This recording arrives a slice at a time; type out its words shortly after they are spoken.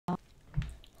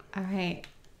All right.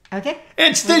 Okay.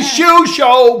 It's the shoe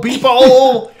show,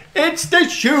 people. It's the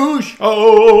shoe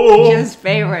show. Joe's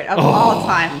favorite of all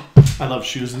time. I love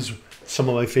shoes. These are some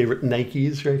of my favorite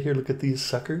Nikes right here. Look at these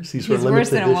suckers. These were He's limited worse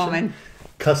than edition. a woman.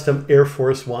 Custom Air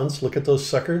Force Ones. Look at those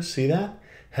suckers. See that?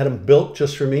 Had them built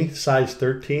just for me. Size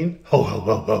 13. Ho, ho,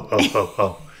 ho, ho, ho, ho,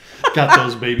 ho. Got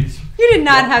those babies. You did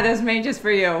not have those made just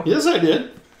for you. Yes, I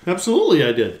did. Absolutely,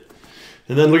 I did.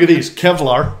 And then look at these.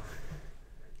 Kevlar.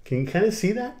 Can you kind of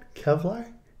see that? Kevlar?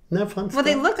 Isn't that fun stuff? Well,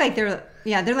 they look like they're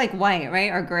like white,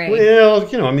 right? Or gray. Well,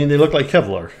 you know, I mean, they look like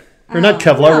Kevlar. Or not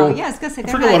Kevlar. Oh, yeah, I was going to say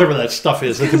I forget whatever that stuff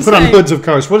is. They can put on hoods of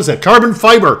cars. What is that? Carbon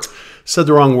fiber. Said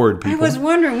the wrong word, people. I was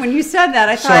wondering when you said that.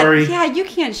 I thought, Sorry. yeah, you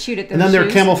can't shoot at those And then they're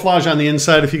shoes. camouflage on the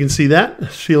inside, if you can see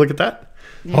that. See, look at that.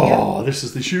 Oh, this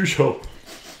is the shoe show.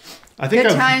 I think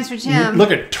Good times for Jim. Look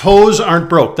at toes aren't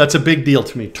broke. That's a big deal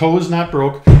to me. Toes not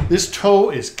broke. This toe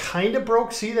is kind of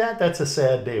broke. See that? That's a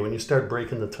sad day when you start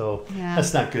breaking the toe. Yeah.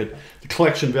 That's not good. The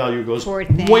collection value goes Poor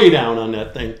thing. way down on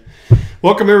that thing.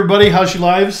 Welcome, everybody. How's your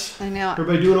lives? I know.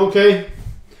 Everybody doing okay?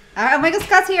 All right, Michael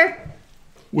Scott's here.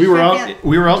 We were out in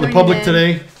the public in.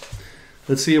 today.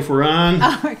 Let's see if we're on.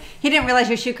 Oh, he didn't realize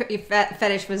your shoe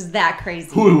fetish was that crazy.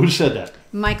 Who said that?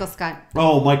 Michael Scott.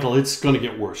 Oh, Michael, it's going to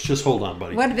get worse. Just hold on,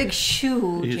 buddy. What a big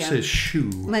shoe, It Jim. says shoe.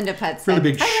 Linda Putz. Really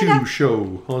big shoe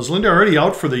show. Well, is Linda already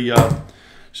out for the?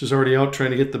 She's already out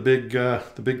trying to get the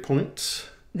big points.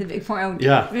 The big point.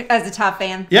 Yeah. As a top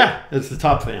fan. Yeah, it's the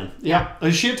top fan. Yeah.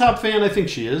 Is she a top fan? I think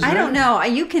she is. I right? don't know.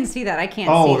 You can see that. I can't see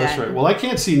that. Oh, that's right. Well, I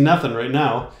can't see nothing right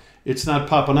now. It's not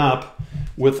popping up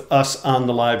with us on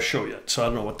the live show yet, so I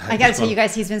don't know what the heck. I gotta tell you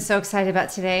guys, he's been so excited about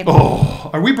today. Oh,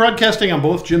 are we broadcasting on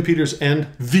both Jim Peters and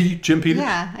the Jim Peters?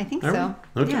 Yeah, I think Are so.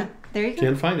 we? Okay. Yeah, there you go.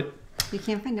 Can't find it. You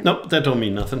can't find it. Nope, that don't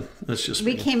mean nothing. That's just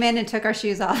We me. came in and took our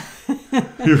shoes off.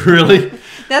 Really?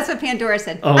 That's what Pandora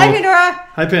said. Oh. Hi, Pandora.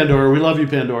 Hi, Pandora. We love you,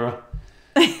 Pandora.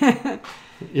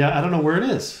 Yeah, I don't know where it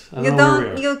is. I don't know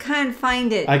where we are. You can't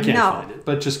find it. I can't no. find it,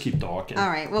 but just keep talking. All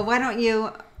right. Well, why don't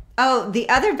you? Oh, the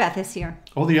other Beth is here.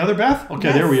 Oh, the other Beth? Okay,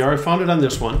 Yes. there we are. I found it on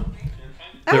this one.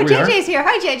 Oh, There we are. JJ's here.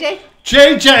 Hi, JJ.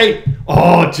 JJ!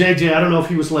 Oh, JJ, I don't know if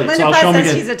he was late, so Linda I'll show Putz him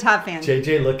says again. she's a top fan.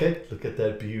 JJ, look at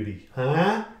that beauty.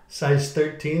 Huh? Size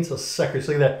 13, so suckers.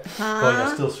 Look at that. Oh,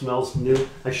 yeah, still smells new.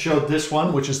 I showed this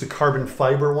one, which is the carbon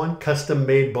fiber one. Custom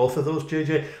made both of those,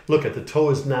 JJ. Look at the toe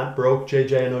is not broke.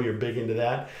 JJ, I know you're big into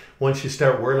that. Once you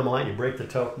start wearing them a lot, you break the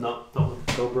toe. No, don't,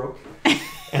 toe broke.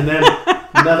 And then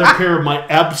another pair of my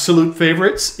absolute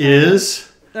favorites is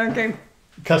Okay.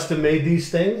 custom made these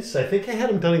things. I think I had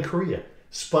them done in Korea.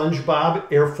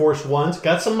 SpongeBob Air Force Ones.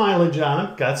 Got some mileage on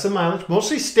them. Got some mileage.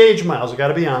 Mostly stage miles, I got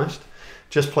to be honest.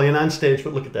 Just playing on stage,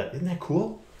 but look at that. Isn't that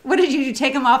cool? What did you do?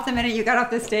 Take them off the minute you got off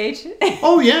the stage?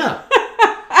 Oh, yeah.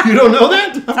 You don't know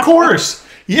that? Of course.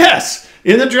 Yes.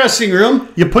 In the dressing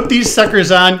room, you put these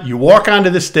suckers on, you walk onto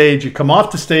the stage, you come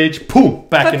off the stage, boom,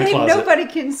 back in the closet. Nobody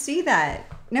can see that.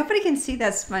 Nobody can see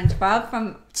that SpongeBob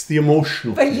from. It's the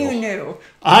emotional. But feel. you knew.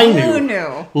 I knew. You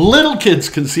knew. Little kids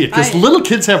can see it because little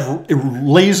kids have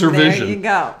laser vision. There you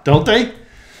go. Don't they?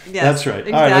 Yes, That's right.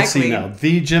 Exactly. All right, let's see now.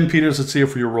 The Jim Peters. Let's see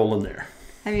if you're rolling there.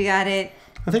 Have you got it?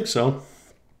 I think so.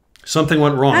 Something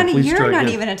went wrong. Honey, Please you're try not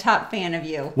again. even a top fan of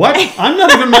you. What? I'm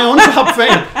not even my own top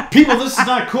fan. People, this is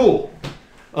not cool.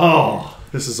 Oh,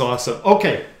 this is awesome.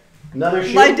 Okay. Another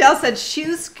shoe. Lydell said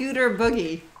shoe scooter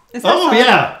boogie. Is that Oh, something?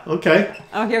 yeah. Okay.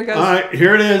 Oh, here it goes. All right.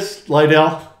 Here it is,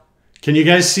 Lydell. Can you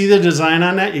guys see the design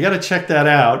on that? You got to check that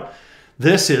out.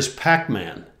 This is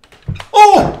Pac-Man.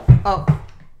 Oh! Oh,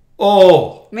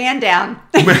 Oh! man down.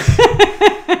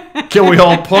 Can we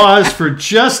all pause for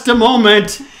just a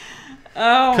moment?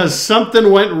 Oh. Because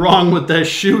something went wrong with that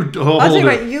shoe holder. I'll tell you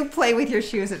what, you play with your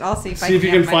shoes and I'll see if I See can. if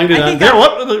you can find it on there.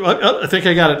 I think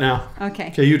I got it now. Okay.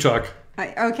 Okay, you talk.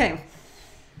 Okay.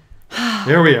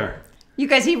 There we are. You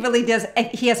guys, he really does.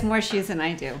 He has more shoes than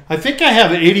I do. I think I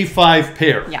have 85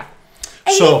 pair. Yeah.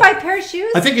 So, 85 pair of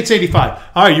shoes? I think it's 85.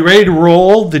 All right, you ready to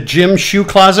roll the gym shoe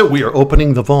closet? We are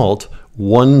opening the vault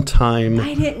one time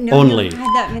I didn't know only. you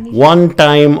had that many. One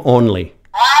time only.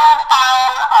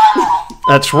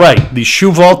 That's right. The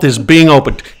shoe vault is being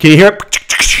opened. Can you hear it?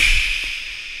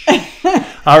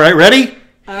 All right, ready?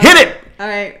 Hit it! All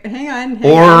right, hang on.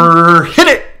 Or hit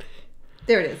it!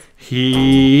 There it is.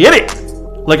 Hit it!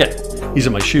 Look at it. These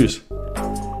are my shoes.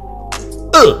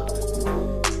 Ugh.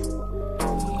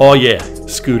 Oh yeah,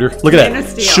 Scooter. Look at Man of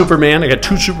that. Steel. Superman. I got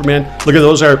two Superman. Look at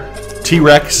those are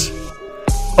T-Rex.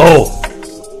 Oh,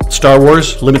 Star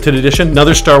Wars limited edition.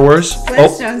 Another Star Wars.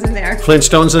 Flintstones in there.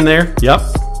 Flintstones in there. Yep.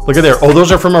 Look at there. Oh,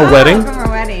 those are from our wedding. From our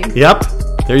wedding. Yep.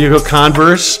 There you go.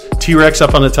 Converse. T-Rex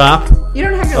up on the top. You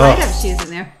don't have your light up shoes in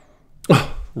there.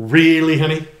 Oh, really,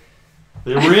 honey?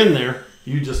 They were in there.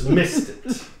 You just missed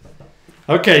it.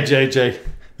 Okay, JJ.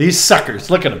 These suckers.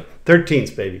 Look at them.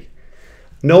 13s, baby.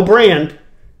 No brand.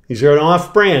 These are an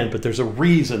off-brand, but there's a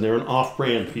reason they're an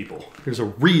off-brand, people. There's a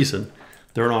reason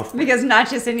they're an off-brand. Because not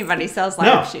just anybody sells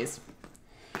light-up shoes.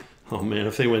 Oh, man.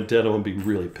 If they went dead, I would be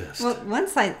really pissed. Well, one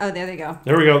side... Oh, there they go.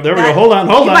 There we go. There we go. Hold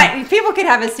on. People could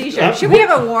have a seizure. Should we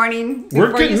have a warning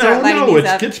before you start lighting these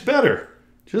up? It gets better.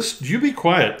 Just, you be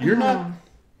quiet. You're not...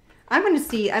 I'm going to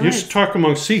see... You just talk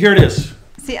amongst... See, here it is.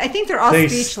 See, I think they're all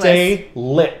speechless. They stay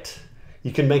lit.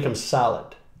 You can make them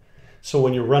solid. So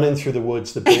when you're running through the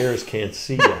woods, the bears can't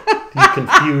see you. You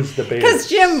confuse the bears. Because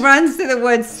Jim runs through the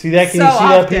woods. See that? Can you see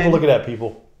that, people? Look at that,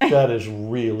 people. That is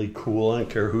really cool. I don't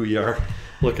care who you are.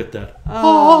 Look at that.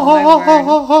 Oh,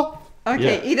 my word.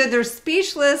 Okay, either they're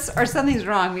speechless or something's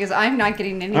wrong because I'm not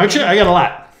getting anything. Actually, I got a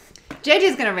lot.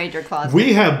 JJ's going to raid your closet.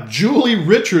 We have Julie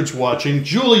Richards watching.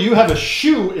 Julie, you have a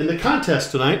shoe in the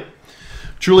contest tonight.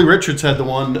 Julie Richards had the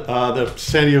one, the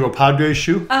San Diego Padres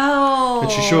shoe. Oh.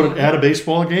 And she showed it at a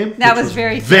baseball game. That was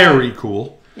very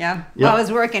cool. Yeah. Yep. While I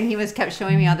was working, he kept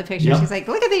showing me all the pictures. He's like,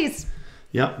 look at these.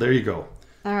 Yep, there you go.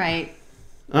 All right.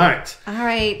 All right. All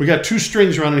right. We got 2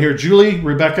 strings running here. Julie,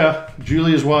 Rebecca.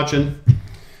 Julie is watching.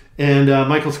 And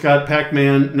Michael Scott,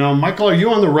 Pac-Man. Now, Michael, are you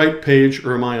on the right page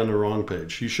or am I on the wrong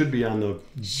page? You should be on the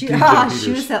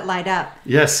shoes that light up.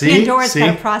 Yeah, see? Pandora's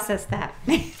got to process that.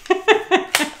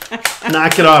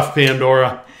 Knock it off,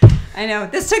 Pandora. I know.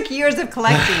 This took years of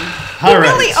collecting. He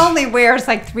really only wears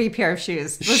like 3 pair of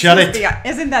shoes. Shut it.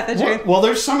 Isn't that the truth? Well,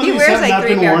 there's some of these have not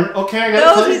been worn. Okay, I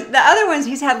got to tell you. The other ones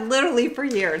he's had literally for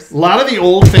years. A lot of the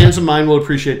old fans of mine will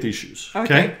appreciate these shoes.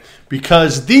 Okay?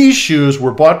 Because these shoes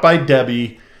were bought by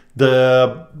Debbie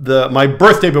my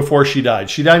birthday before she died.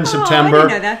 She died in September. I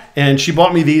didn't know that. And she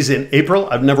bought me these in April.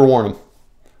 I've never worn them.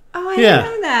 Oh, I didn't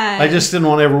know that. I just didn't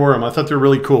want to ever wear them. I thought they were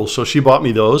really cool. So she bought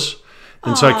me those.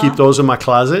 And so I keep those in my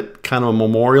closet, kind of a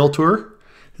memorial to her.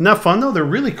 Isn't that fun, though? They're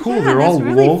really cool. Yeah, they're all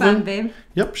really woven. Fun, babe.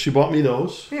 Yep, she bought me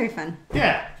those. Very fun.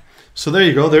 Yeah. So there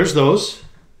you go. There's those.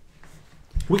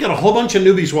 We got a whole bunch of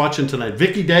newbies watching tonight.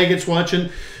 Vicky Daggett's watching.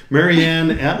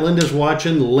 Marianne Atlinda's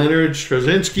watching. Leonard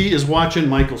Straczynski is watching.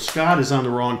 Michael Scott is on the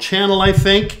wrong channel, I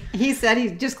think. He said he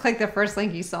just clicked the first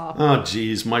link you saw. Oh,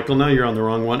 geez, Michael, now you're on the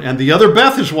wrong one. And the other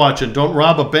Beth is watching. Don't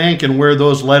rob a bank and wear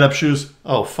those light-up shoes.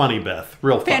 Oh, funny, Beth.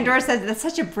 Real funny. Pandora says, that's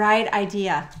such a bright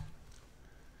idea.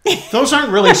 Those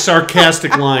aren't really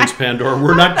sarcastic lines, Pandora.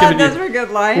 We're not giving you... Those were good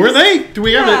lines. Were they? Do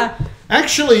we have it?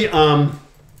 Actually,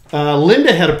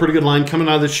 Linda had a pretty good line coming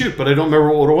out of the shoot, but I don't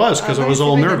remember what it was because I was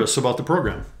all nervous about the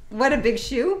program. What a big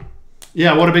shoe.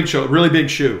 Yeah, what a big show. Really big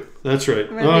shoe. That's right.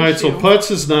 All right, so Putz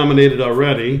is nominated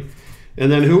already. And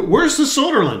then where's the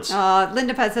Soderlands?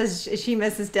 Linda Putz says she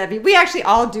misses Debbie. We actually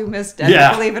all do miss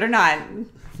Debbie, believe it or not.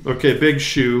 Okay, big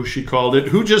shoe, she called it.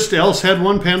 Who just else had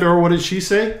one, Pandora? What did she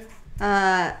say?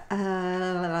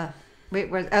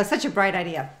 Wait, such a bright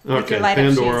idea. Okay,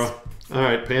 Pandora. All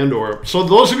right, Pandora. So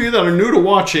those of you that are new to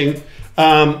watching,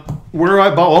 we're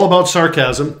all about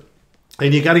sarcasm.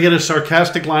 And you got to get a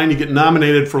sarcastic line. You get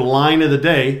nominated for Line of the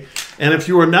Day. And if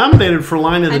you are nominated for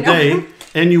Line of the Day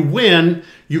and you win,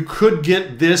 you could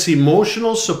get this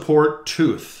emotional support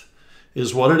tooth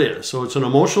is what it is. So it's an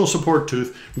emotional support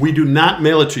tooth. We do not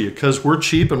mail it to you because we're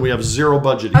cheap and we have 0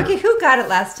 budget here. Okay, who got it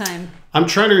last time? I'm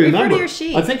trying to remember. Refer to your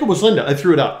sheet. I think it was Linda. I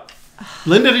threw it out.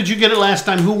 Linda, did you get it last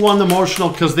time? Who won the emotional?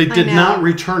 Because they did not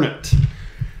return it.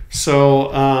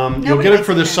 So you'll get it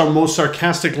for this most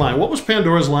sarcastic line. What was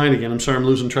Pandora's line again? I'm sorry, I'm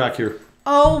losing track here.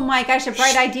 Oh my gosh, a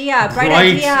bright idea. Bright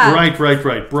idea.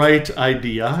 Right. Bright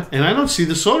idea. And I don't see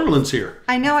the Soderlands here.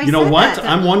 I know. You know what?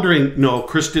 I'm wondering. No,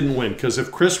 Chris didn't win because if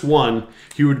Chris won,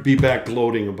 he would be back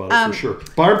gloating about it for sure.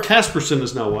 Barb Casperson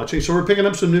is now watching, so we're picking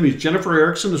up some newbies. Jennifer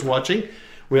Erickson is watching.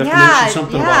 We have to mention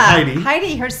something about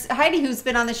Heidi. Heidi, who's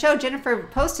been on the show, Jennifer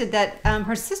posted that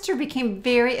her sister became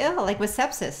very ill, like with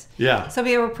sepsis. Yeah. So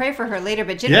we will pray for her later.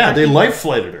 But Jennifer, they life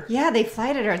flighted her. Yeah, they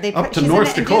flighted her. Up to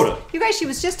North Dakota. You guys, she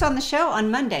was just on the show on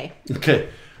Monday. Okay.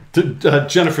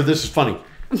 Jennifer, this is funny.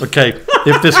 Okay,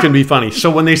 if this can be funny.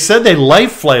 So when they said they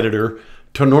life flighted her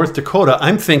to North Dakota,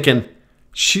 I'm thinking,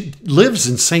 she lives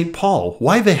in St. Paul.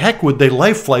 Why the heck would they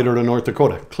life flight her to North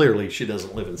Dakota? Clearly, she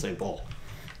doesn't live in St. Paul.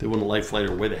 They wouldn't life flight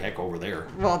her way the heck over there.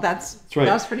 Well, that's right.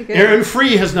 That's pretty good. Aaron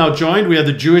Free has now joined. We have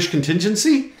the Jewish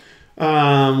contingency.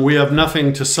 We have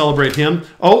nothing to celebrate him.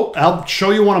 Oh, I'll show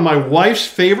you one of my wife's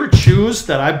favorite shoes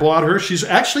that I bought her. She's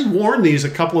actually worn these a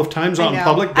couple of times out in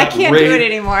public. I can't do it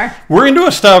anymore. We're into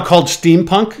a style called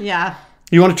steampunk. Yeah.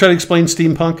 You want to try to explain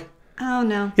steampunk? Oh,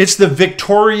 no. It's the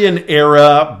Victorian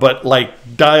era, but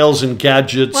like dials and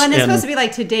gadgets. Well, and it's supposed to be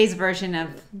like today's version of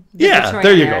the yeah, Victorian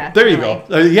there you era, go. There you really.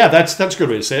 go. Yeah, that's a good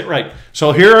way to say it. Right.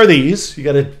 So here are these. You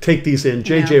got to take these in.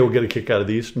 JJ will get a kick out of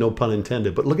these. No pun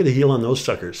intended. But look at the heel on those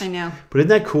suckers. I know. But isn't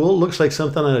that cool? It looks like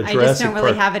something on a Jurassic I just don't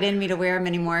really Park. have it in me to wear them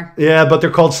anymore. Yeah, but they're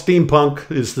called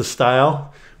steampunk is the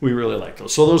style. We really like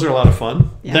those. So those are a lot of fun.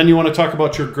 Yeah. Then you want to talk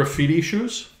about your graffiti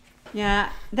shoes? Yeah,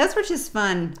 those were just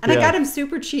fun. And I Yeah. got them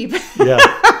super cheap. Yeah.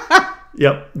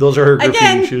 Yep, those are her graffiti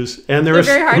Again, shoes. And they're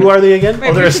very hard. who are they again? Wait,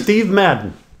 Oh, they're a here's- Steve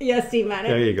Madden. Yeah, Steve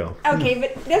Madden. There you go. Okay,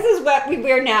 but this is what we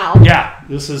wear now. Yeah,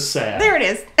 this is sad. There it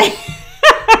is.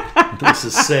 This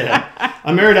is sad.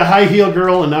 I married a high heel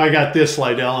girl, and now I got this,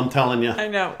 Lydell. I'm telling you. I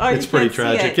know. Oh, It's you pretty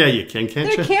can't see tragic. it. Yeah, you can't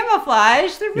They're you?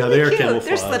 camouflage. They're really they are cute. camouflage.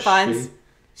 They're slip-ons.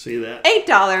 See that?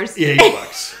 $8. Yeah,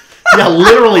 $8. Yeah,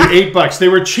 literally $8. They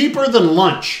were cheaper than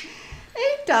lunch.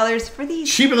 $8 for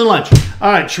these. Cheaper than lunch.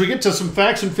 All right, should we get to some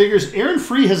facts and figures? Aaron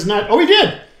Free has not... Oh, he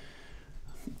did.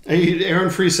 Aaron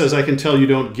Free says, I can tell you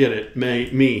don't get it.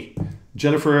 Me.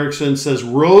 Jennifer Erickson says,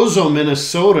 Roseau,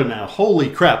 Minnesota now. Holy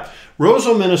crap.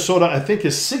 Roseau, Minnesota, I think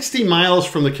is 60 miles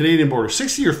from the Canadian border.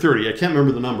 60 or 30. I can't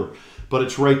remember the number. But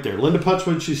it's right there. Linda Putz,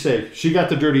 what did she say? She got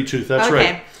the dirty tooth. That's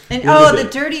right. And Linda the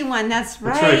dirty one. That's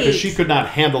right. That's right, because she could not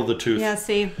handle the tooth. Yeah,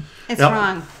 see? It's Yep.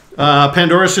 wrong.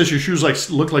 Pandora says your shoes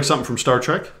look like something from Star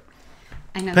Trek.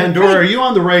 I know. Pandora, are you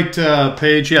on the right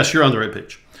page? Yes, you're on the right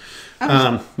page.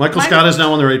 Michael Scott is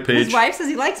now on the right page. His wife says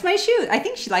he likes my shoes. I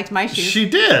think she liked my shoes. She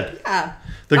did. Yeah.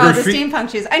 The the steampunk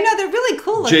shoes. I know, they're really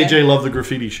cool looking. JJ loved the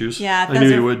graffiti shoes. Yeah, I knew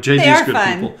you would. they JJ's are good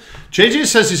fun. people. JJ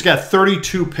says he's got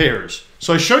 32 pairs.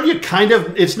 So I showed you kind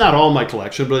of, it's not all my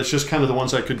collection, but it's just kind of the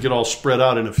ones I could get all spread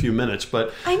out in a few minutes.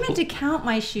 But I meant to count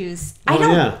my shoes. Oh,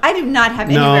 yeah. I do not have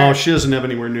anywhere. no, she doesn't have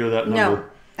anywhere near that number. No,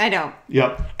 I don't.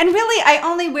 Yep. And really, I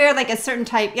only wear like a certain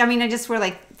type. I mean, I just wear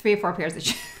like 3 or 4 pairs of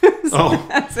shoes. Oh.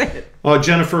 That's it. Oh,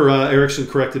 Jennifer Erickson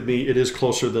corrected me. It is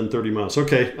closer than 30 miles.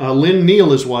 Okay. Lynn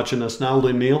Neal is watching us now.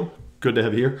 Lynn Neal, good to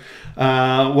have you here.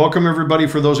 Welcome, everybody.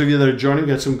 For those of you that are joining,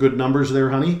 got some good numbers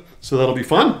there, honey. So that'll be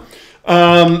fun.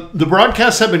 The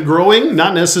broadcasts have been growing,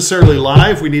 not necessarily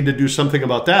live. We need to do something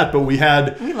about that. But we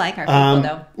like our people,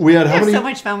 though. We had We how have many? so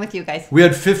much fun with you guys. We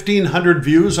had 1,500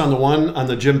 views on the one on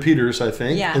the Jim Peters, I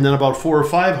think. Yeah. And then about 400 or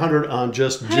 500 on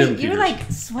just Honey, Jim Peters. you're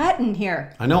like sweating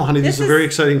here. I know, honey. This is a very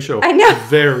exciting show. I know.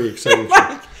 Very exciting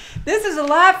show. This is a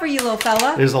lot for you, little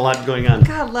fella. There's a lot going on.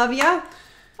 God love you. All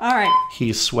right.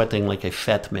 He's sweating like a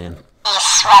fat man.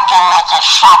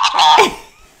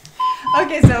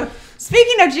 Okay, so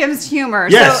speaking of Jim's humor,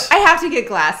 Yes. so I have to get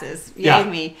glasses. Yay Yeah.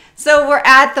 me. So we're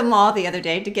at the mall the other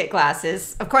day to get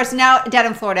glasses. Of course, now down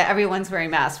in Florida, everyone's wearing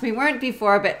masks. We weren't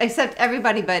before, but except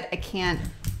everybody, but I can't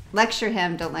lecture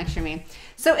him. Don't lecture me.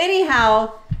 So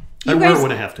anyhow, I wear it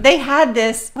when I have to. They had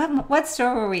this. What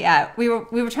store were we at? We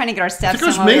were trying to get our I steps think it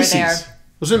was while we were Macy's. there.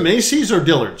 Was it Macy's or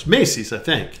Dillard's? Macy's, I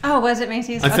think. Oh, was it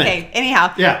Macy's? I think. Okay.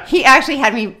 Anyhow, Yeah. he actually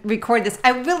had me record this.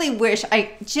 I really wish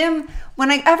Jim,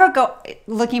 when I ever go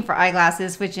looking for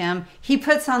eyeglasses with Jim, he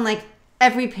puts on like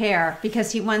every pair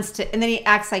because he wants to, and then he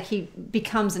acts like he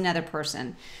becomes another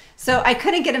person. So I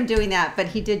couldn't get him doing that, but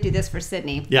he did do this for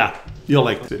Sydney. Yeah, you'll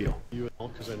like the video.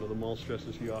 Because I know the mall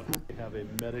stresses you out. We have a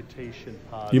meditation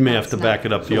pod. You may have to back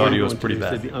it up. The audio is pretty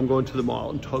bad. I'm going to the mall.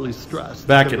 I'm totally stressed.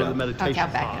 Back I'm it going to up. the meditation Okay, I'll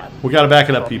back it pod. up. We got to back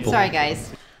it up, people. Sorry,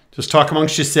 guys. Just talk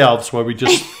amongst yourselves while we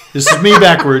just... This is me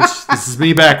backwards. This is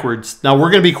me backwards. Now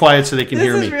we're going to be quiet so they can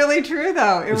hear This me. is really true,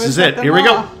 though. This is it. Here we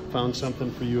go. Found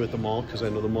something for you at the mall because I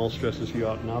know the mall stresses you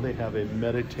out. Now they have a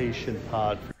meditation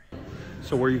pod.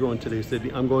 So where are you going today,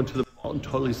 Sydney? I'm going to the mall. I'm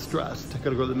totally stressed. I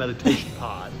got to go to the meditation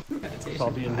pod. So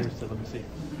I'll be in here. So let me see.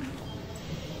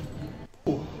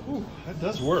 Ooh, that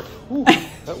does work. Ooh,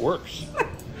 that works.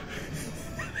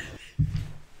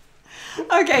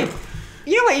 Okay.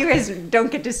 You know what you guys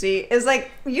don't get to see is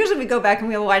like usually we go back and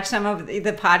we'll watch some of the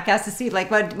podcasts to see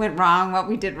like what went wrong, what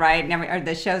we did right, and or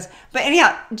the shows. But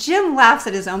anyhow, Jim laughs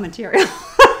at his own material.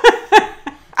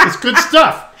 It's good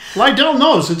stuff. Lydell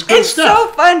knows it's good It's stuff.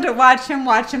 so fun to watch him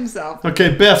watch himself.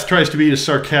 Okay, Beth tries to be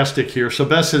sarcastic here. So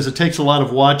Beth says it takes a lot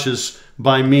of watches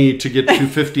by me to get to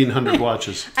 1,500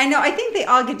 watches. I know. I think they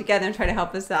all get together and try to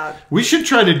help us out. We should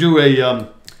try to do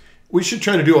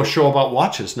a show about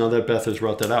watches now that Beth has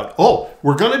brought that out. Oh,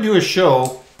 we're going to do a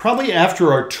show probably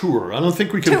after our tour. I don't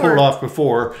think we can pull it off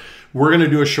before. We're going to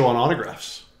do a show on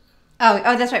autographs. Oh,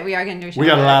 that's right. We are going to do a show. We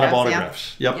got a lot of yeah.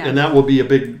 autographs. Yep, Yeah. and that will be a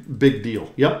big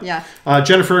deal. Yep. Yeah.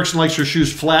 Jennifer Erickson likes her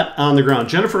shoes flat on the ground.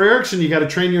 Jennifer Erickson, you got to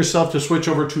train yourself to switch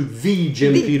over to the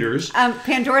Jim Peters.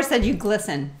 Pandora said you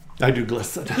glisten. I do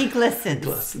glisten. He glistens.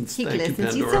 glistens. He Thank you,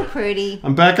 glistens. He's Pandora. so pretty.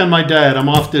 I'm back on my diet. I'm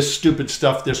off this stupid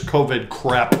stuff, this COVID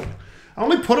crap. I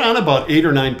only put on about 8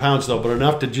 or 9 pounds though, but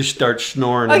enough to just start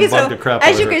snoring Okay, and bug so the crap out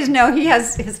as of you her. guys know, he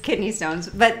has his kidney stones.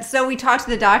 But so we talked to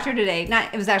the doctor today.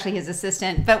 It was actually his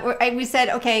assistant. But we said,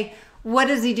 okay, what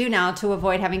does he do now to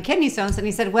avoid having kidney stones? And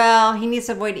he said, well, he needs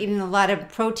to avoid eating a lot of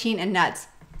protein and nuts.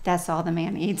 That's all the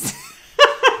man eats.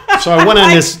 So I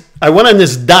went on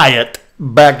this diet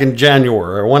back in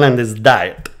January. I went on this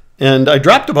diet, and I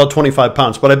dropped about 25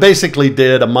 pounds. But I basically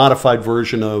did a modified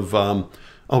version of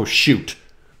oh shoot,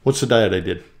 what's the diet I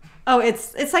did? Oh,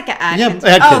 it's like an Atkins.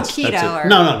 Yeah, Atkins. Oh, keto.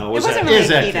 No. It wasn't really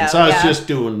keto. Atkins. I was just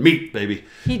doing meat, baby.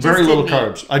 Very little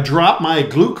carbs. I dropped my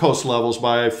glucose levels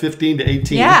by 15 to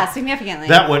 18. Yeah, significantly.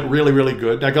 That went really, really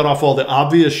good. I got off all the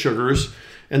obvious sugars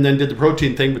and then did the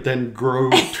protein thing, but then grew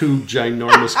 2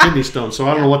 ginormous kidney stones. So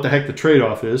I don't know what the heck the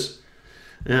trade-off is.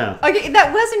 Yeah. Okay,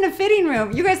 that wasn't a fitting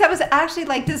room. You guys, that was actually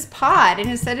like this pod, and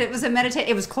it said it was a meditation.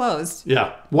 It was closed.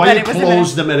 Yeah. Why you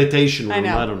close the meditation room?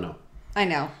 I don't know. I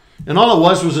know. And all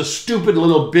it was a stupid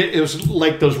little bit. It was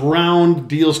like those round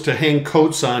deals to hang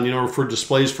coats on, you know, for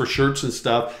displays for shirts and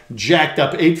stuff, jacked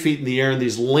up 8 feet in the air, and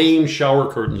these lame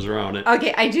shower curtains around it.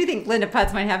 Okay, I do think Linda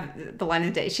Putz might have the line of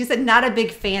the day. She said, not a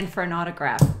big fan for an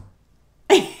autograph.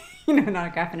 You know, an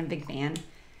autograph and a big fan.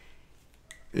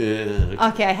 Yeah.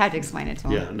 Okay, I had to explain it to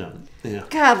him. Yeah, no. Yeah.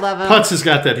 God love him. Putz has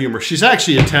got that humor. She's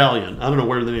actually Italian. I don't know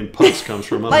where the name Putz comes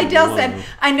from. Lydell said,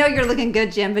 I know you're looking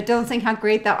good, Jim, but don't think how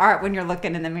great the art when you're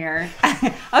looking in the mirror.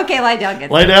 Okay, Lydell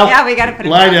gets it. Yeah, we got to put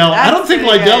him Lydell. down. I don't think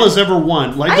Lydell has ever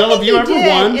won. Lydell, have you ever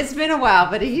won? It's been a while,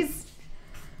 but he's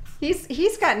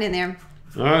gotten in there.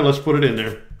 All right, let's put it in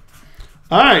there.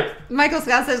 All right. Michael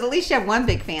Scott says, at least you have one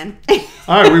big fan.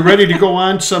 All right, we ready to go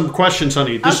on? Some questions,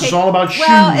 honey. This is all about shoes.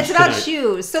 Well, it's about tonight.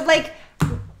 shoes. So, like, I'm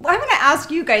going to ask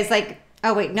you guys, like,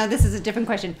 oh, wait, no, this is a different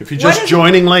question. If you're just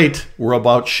joining late, we're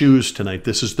about shoes tonight.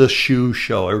 This is the shoe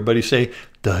show. Everybody say,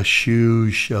 the shoe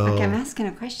show. Okay, I'm asking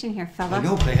a question here, fella. I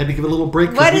know, but I had to give it a little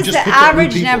break. What is the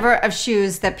average number of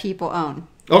shoes that people own?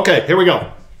 Okay, here we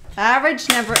go. Average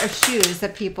number of shoes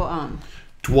that people own.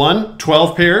 1,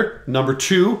 12 pair. Number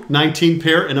 2, 19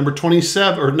 pair. And number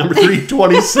 27, or number 3,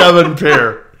 27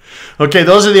 pair. Okay,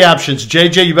 those are the options.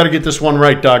 JJ, you better get this one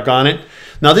right, doggone it.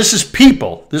 Now, this is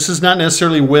people. This is not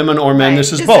necessarily women or men. Right.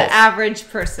 This is just both. The average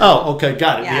person. Oh, okay,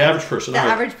 got it. Yeah. The average person. The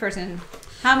average person.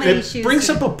 How many shoes? It brings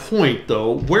up a point,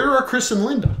 though. Where are Chris and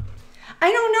Linda?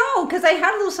 I don't know, because I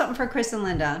had a little something for Chris and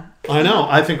Linda. I know.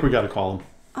 I think we got to call them.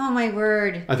 Oh, my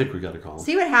word. I think we got to call them.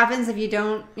 See what happens if you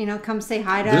don't, come say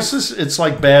hi to us? It's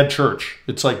like bad church.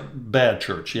 It's like bad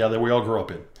church. Yeah, that we all grew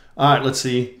up in. All right, let's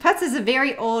see. Putz is a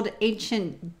very old,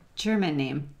 ancient German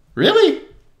name. Really?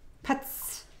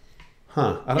 Putz.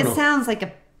 Huh, I don't know. It sounds like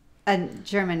a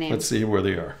German name. Let's see where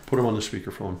they are. Put them on the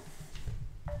speakerphone.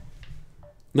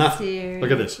 Nothing.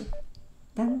 Look at this.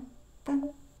 Dun,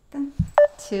 dun, dun.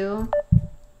 2.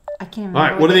 I can't remember. All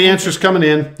right, what are the answers coming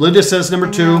in? Linda says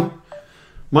number 2.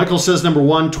 Michael says number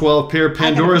 1, 12 pair.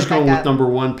 Pandora's going with number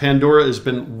 1. Pandora has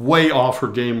been way off her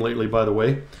game lately, by the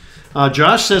way.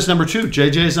 Josh says number 2.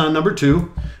 JJ's on number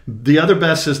 2. The other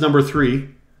best says number 3.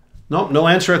 Nope, no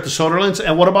answer at the Soderlands.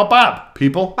 And what about Bob,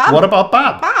 people? Bob? What about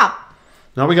Bob? Bob.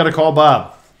 Now we got to call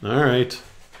Bob. All right.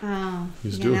 Oh,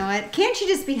 you know what? Can't you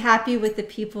just be happy with the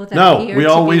people that are here? No, we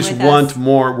always with want us?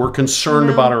 more. We're concerned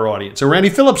about our audience. And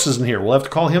Randy Phillips isn't here. We'll have to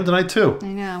call him tonight, too. I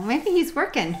know. Maybe he's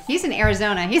working. He's in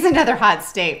Arizona. He's another hot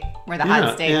state. We're the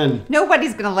hot state. And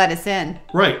nobody's going to let us in.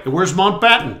 Right. And where's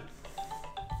Mountbatten?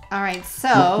 All right,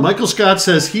 so... Michael Scott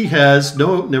says he has...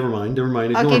 No, never mind.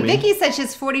 Ignore okay, me. Vicky said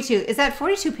she's 42. Is that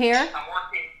 42 pair? I'm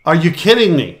working. Are you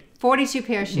kidding me? 42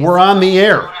 pair of shoes. We're on the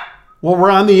air. Well, we're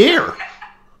on the air.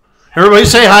 Everybody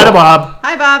say hi to Bob.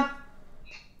 Hi, Bob.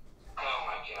 Oh,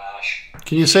 my gosh.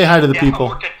 Can you say hi to the people?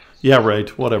 I'm working. Yeah, right.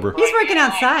 Whatever. He's working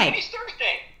outside. It's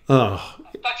Thursday. Oh.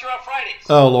 I thought you were on Fridays.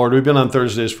 Oh, Lord. We've been on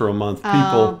Thursdays for a month.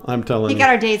 People, I'm telling you. We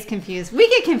got our days confused. We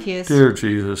get confused. Dear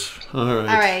Jesus. All right.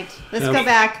 All right. Let's go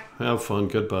back. Have fun.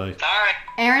 Goodbye. All right.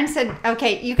 Aaron said,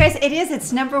 okay, you guys,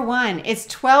 it's number 1. It's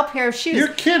 12 pair of shoes. You're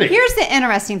kidding. Here's the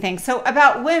interesting thing. So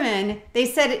about women, they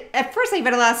said, at first I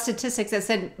read a lot of statistics that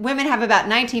said women have about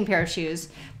 19 pair of shoes.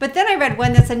 But then I read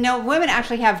one that said, no, women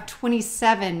actually have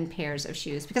 27 pairs of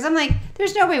shoes. Because I'm like,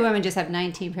 there's no way women just have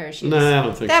 19 pair of shoes. No, I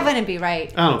don't think that so. wouldn't be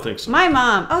right. I don't think so. My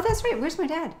mom, oh, that's right. Where's my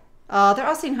dad? Oh, they're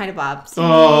all saying hi to Bob. See?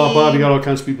 Oh, Bob, you got all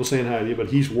kinds of people saying hi to you, but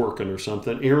he's working or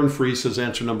something. Aaron Free says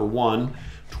answer number 1,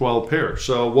 12 pair.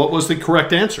 So what was the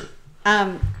correct answer?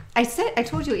 I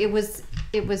told you it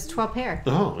was 12 pair.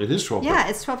 Oh, it is 12 pair. Yeah,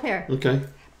 it's 12 pair. Okay.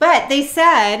 But they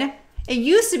said it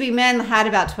used to be men had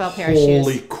about 12 pair of shoes.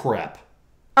 Holy crap.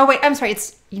 Oh, wait, I'm sorry.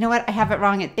 You know what? I have it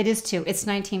wrong. It is 2. It's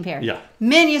 19 pair. Yeah.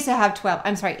 Men used to have 12.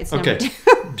 I'm sorry. It's number 2.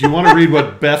 Do you want to read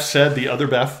what Beth said, the other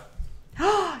Beth?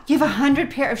 You have 100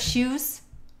 pair of shoes?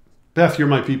 Beth, you're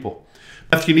my people.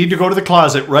 Beth, you need to go to the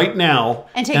closet right now.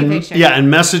 And take a picture. Yeah, and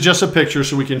message us a picture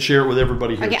so we can share it with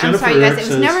everybody here. Okay, Jennifer I'm sorry, you guys. It was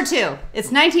says, number 2.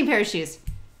 It's 19 pair of shoes.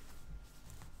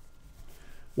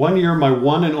 One year, my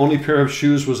one and only pair of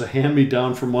shoes was a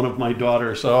hand-me-down from one of my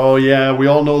daughters. Oh, yeah, we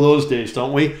all know those days,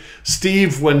 don't we?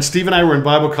 Steve, when Steve and I were in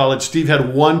Bible college, Steve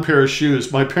had one pair of shoes.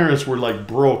 My parents were like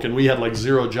broke, and we had like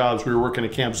 0 jobs. We were working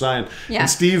at Camp Zion. Yeah. And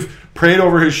Steve prayed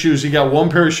over his shoes. He got one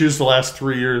pair of shoes the last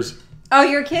 3 years. Oh,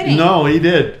 you're kidding. No, he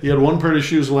did. He had one pair of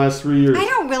shoes the last 3 years. I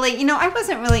don't really, I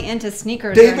wasn't really into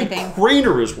sneakers or David anything.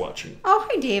 Craner is watching. Oh,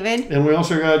 hi, David. And we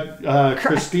also got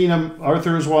Christina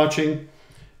Arthur is watching.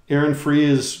 Aaron Free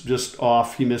is just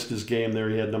off. He missed his game there.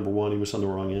 He had number 1. He was on the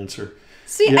wrong answer.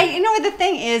 See, Yeah. you know what the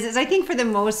thing is I think for the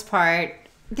most part,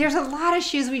 there's a lot of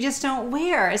shoes we just don't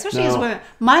wear, especially as No. women.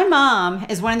 My mom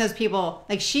is one of those people,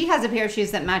 like she has a pair of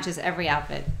shoes that matches every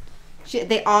outfit.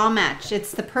 They all match.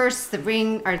 It's the purse, the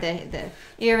ring, or the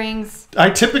earrings. I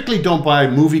typically don't buy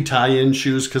movie tie-in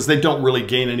shoes because they don't really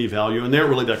gain any value and they're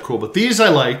really that cool. But these I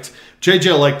liked.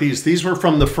 JJ liked these. These were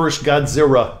from the first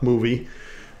Godzilla movie.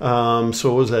 So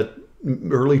what was that,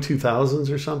 early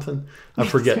 2000s or something? I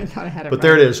forget. I thought I had it But right.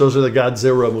 there it is. Those are the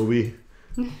Godzilla movie.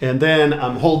 And then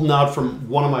I'm holding out from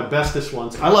one of my bestest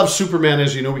ones. I love Superman.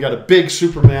 As you know, we got a big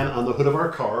Superman on the hood of our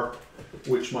car,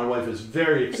 which my wife is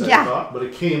very excited Yeah. about. But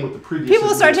it came with the previous. People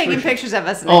will start taking administration. pictures of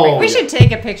us. Oh, we yeah. should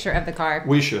take a picture of the car.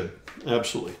 We should.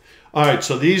 Absolutely. All right.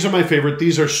 So these are my favorite.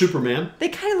 These are Superman. They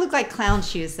kind of look like clown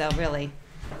shoes, though, really.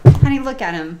 Honey, look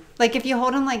at them. Like, if you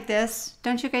hold them like this,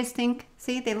 don't you guys think?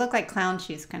 See, they look like clown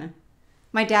shoes, kind of.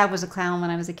 My dad was a clown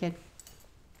when I was a kid.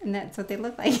 And that's what they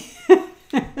look like.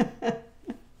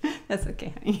 That's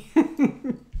okay, honey.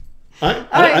 right.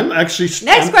 I'm actually...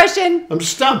 Next question. I'm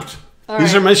stumped. All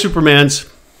These right. are my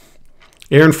Supermans.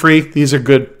 Aaron Free, these are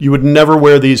good. You would never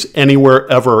wear these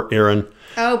anywhere ever, Aaron.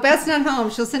 Oh, Beth's not home.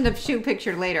 She'll send a shoe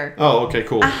picture later. Oh, okay,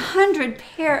 cool. 100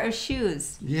 pair of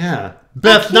shoes. Yeah.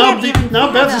 Beth, now, can't even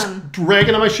now Beth is fathom.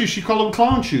 dragging on my shoes. She called them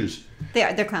clown shoes.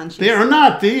 They're clown shoes. They are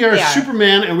not. They are They are.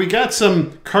 Superman, and we got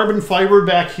some carbon fiber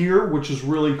back here, which is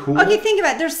really cool. Okay, think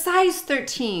about it. They're size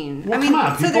 13. Well, I mean, come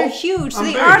on, so they're people. huge. So I'm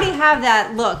they big. already have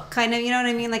that look, kind of, you know what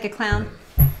I mean? Like a clown.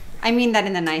 I mean that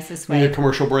in the nicest Need a way.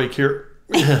 commercial break here.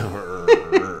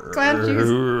 Clown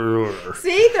shoes.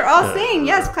 See, they're all saying,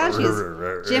 yes, clown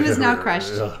shoes. Jim is now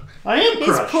crushed. I am His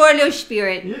crushed. poor little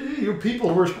spirit. You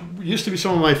people used to be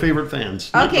some of my favorite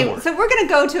fans. Not no Okay, more. so we're going to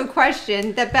go to a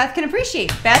question that Beth can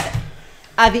appreciate. Beth,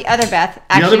 the other Beth, other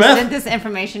actually Beth? sent this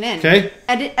information in. Okay.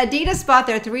 Adidas bought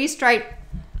their 3-stripe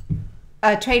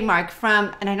trademark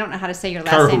from, and I don't know how to say your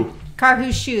last Carhu. name,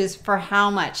 Carhu shoes for how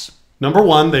much? Number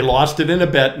 1, they lost it in a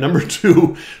bet. Number 2,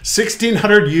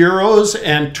 1,600 euros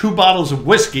and 2 bottles of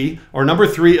whiskey. Or number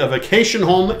 3, a vacation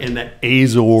home in the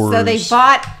Azores. So they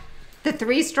bought the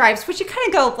 3 stripes, which you kind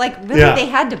of go, like, really, Yeah. they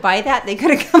had to buy that? They could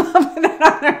have come up with that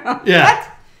on their own. Yeah. What?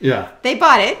 Yeah. They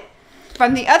bought it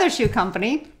from the other shoe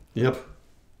company. Yep.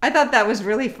 I thought that was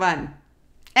really fun.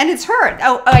 And it's her.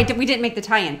 We didn't make the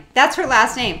tie-in. That's her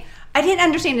last name. I didn't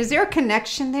understand. Is there a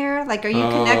connection there? Like, are you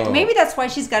connected? Maybe that's why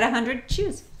she's got 100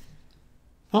 shoes.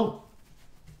 Oh.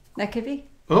 That could be.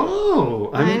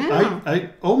 Oh. I know.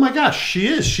 Oh my gosh, she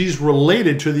is. She's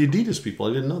related to the Adidas people. I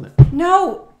didn't know that.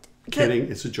 No.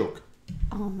 Kidding. It's a joke.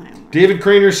 Oh, my word. David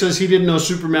Craner says he didn't know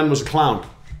Superman was a clown.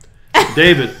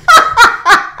 David.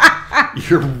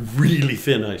 You're really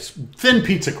thin ice. Thin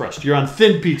pizza crust. You're on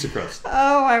thin pizza crust.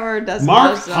 Oh, my word. That's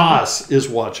Mark awesome. Haas is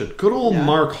watching. Good old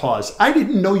Mark Haas. I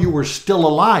didn't know you were still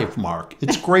alive, Mark.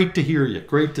 It's great to hear you.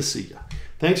 Great to see you.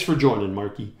 Thanks for joining,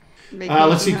 Marky.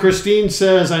 Let's see. Christine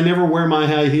says, I never wear my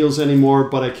high heels anymore,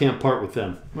 but I can't part with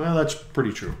them. Well, that's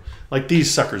pretty true. Like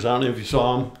these suckers. I don't know if you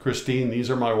saw them. Christine, these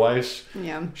are my wife's.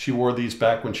 Yeah. She wore these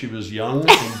back when she was young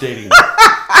and dating me.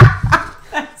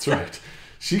 That's right.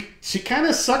 She kind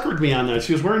of suckered me on that.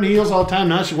 She was wearing heels all the time.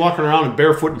 Now she's walking around in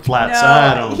barefoot and flats.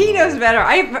 I don't he know. knows better.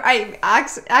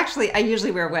 I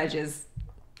usually wear wedges.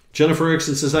 Jennifer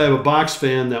Erickson says, I have a box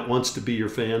fan that wants to be your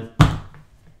fan.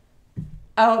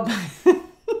 Oh,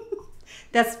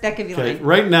 that could be Okay, like.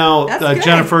 right now, That's good.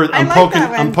 Jennifer, I I'm like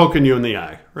that one. I'm poking you in the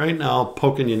eye. Right now,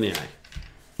 poking you in the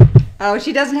eye. Oh,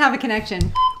 she doesn't have a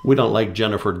connection. We don't like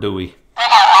Jennifer, do we? We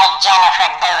don't like Jennifer,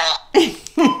 do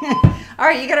we? All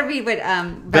right, you got to read what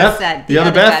Beth said. The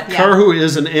other Beth, yeah. Karhu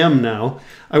is an M now.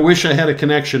 I wish I had a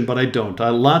connection, but I don't.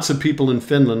 Lots of people in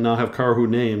Finland now have Karhu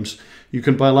names. You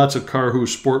can buy lots of Karhu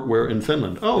sportwear in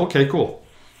Finland. Oh, okay, cool.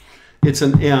 It's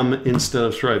an M instead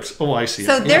of stripes. Oh, I see.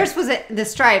 So theirs was the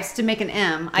stripes to make an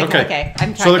M. Okay.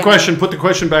 I'm so the question, put the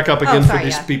question back up again for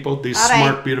these people, these all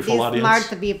smart, beautiful audience.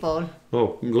 Smart people.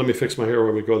 Oh, let me fix my hair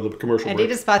when we go to the commercial break.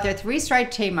 Adidas bought their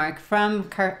 3-stripe trademark from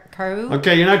Carew.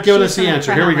 Okay, you're not giving us the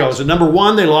answer. Here we go. So number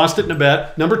 1, they lost it in a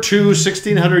bet. Number 2,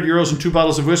 1,600 euros and 2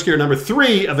 bottles of whiskey. Or number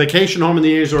 3, a vacation home in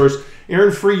the Azores.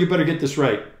 Aaron Free, you better get this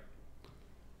right.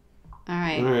 All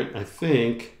right. All right, I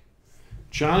think.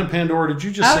 John and Pandora, did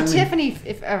you just send me?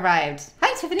 Tiffany arrived.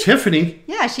 Hi, Tiffany. Tiffany?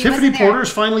 Yeah, she Tiffany wasn't there.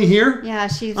 Porter's finally here? Yeah,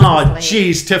 she's Oh,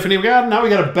 jeez, Tiffany. Now we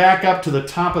got to back up to the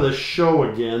top of the show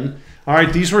again. All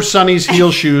right, these were Sonny's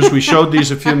heel shoes. We showed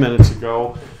these a few minutes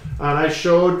ago. And I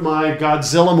showed my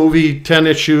Godzilla movie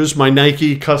tennis shoes, my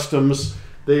Nike Customs.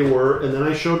 They were. And then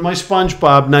I showed my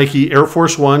SpongeBob Nike Air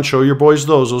Force One. Show your boys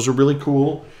those. Those are really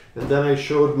cool. And then I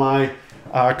showed my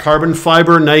carbon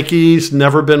fiber Nikes,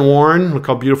 never been worn. Look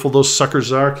how beautiful those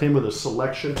suckers are. Came with a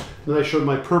selection. Then I showed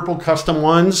my purple custom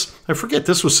ones. I forget,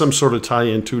 this was some sort of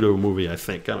tie-in to a movie, I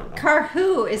think. I don't know.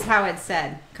 Carew is how it's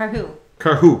said. Carew.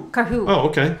 Carew. Oh,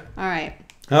 okay. All right.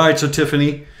 All right, so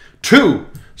Tiffany. 2,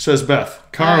 says Beth.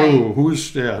 Carew.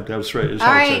 Who's, yeah, that's right. All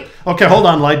right. Okay, hold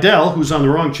on. Lydell, who's on the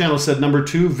wrong channel, said number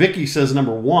 2. Vicky says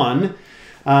number 1.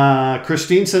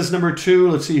 Christine says number 2.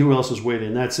 Let's see who else is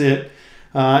waiting. That's it.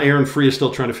 Aaron Free is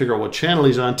still trying to figure out what channel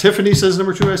he's on. Tiffany says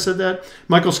number 2. I said that.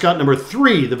 Michael Scott, number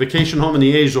 3. The vacation home in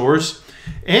the Azores.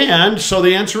 And so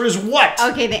the answer is what?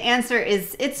 Okay, the answer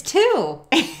is it's 2.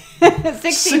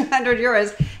 1,600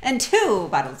 euros and 2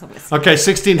 bottles of whiskey. Okay,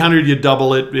 1,600. You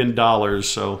double it in dollars,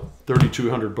 so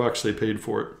 3,200 bucks they paid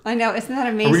for it. I know, isn't that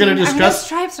amazing? Are we going to discuss? I mean, those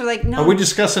stripes are like no. Are we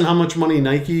discussing how much money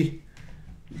Nike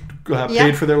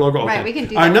paid for their logo? Okay. Right, we can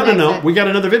do that. No. We got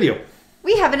another video.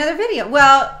 We have another video.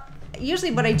 Well, usually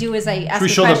what I do is I ask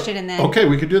a question and then. Okay,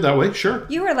 we could do it that way. Sure.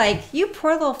 You were like, you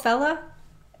poor little fella.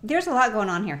 There's a lot going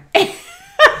on here.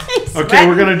 Okay,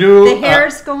 we're going to do the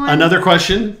hair's going. Another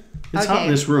question. It's hot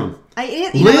in this room.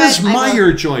 Liz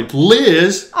Meyer joined.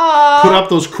 Liz put up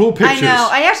those cool pictures. I know.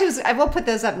 I will put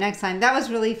those up next time. That was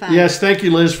really fun. Yes, thank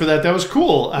you, Liz, for that. That was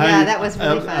cool. Yeah, that was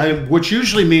really fun. Which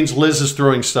usually means Liz is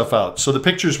throwing stuff out. So the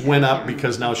pictures went up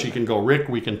because now she can go, Rick,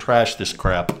 we can trash this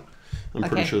crap. I'm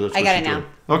pretty sure that's what she's doing.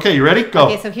 Okay, you ready? Go.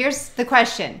 Okay, so here's the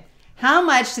question. How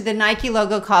much did the Nike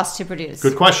logo cost to produce?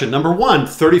 Good question. Number 1,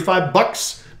 35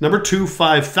 bucks. Number 2,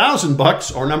 5,000 bucks.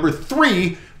 Or number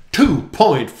 3,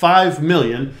 2.5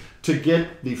 million to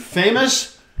get the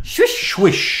famous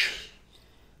swish.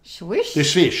 Swish? The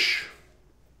swish.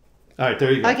 All right,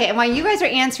 there you go. Okay, and while you guys are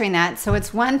answering that, so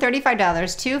it's 1,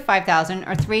 $35, 2, 5,000,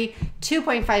 or 3,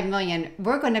 2.5 million.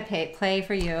 We're going to play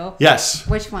for you. Yes.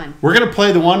 Which one? We're going to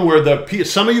play the one where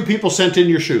some of you people sent in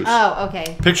your shoes. Oh,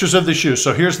 okay. Pictures of the shoes.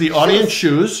 So here's the audience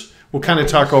shoes. We'll kind of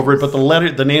talk over it, but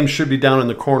the name should be down in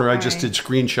the corner. I just did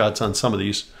screenshots on some of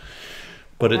these.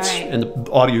 But it's in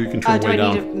the audio, you can turn way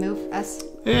down. Do I need to move us?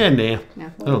 Nah.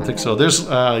 I don't think so. There's,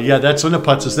 that's in the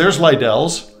putzes. There's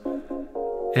Lydell's.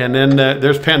 And then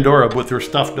there's Pandora with her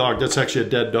stuffed dog. That's actually a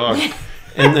dead dog.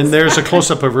 And then there's a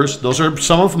close-up of hers. Those are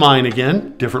some of mine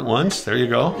again. Different ones. There you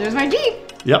go. There's my Jeep.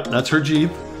 Yep, that's her Jeep.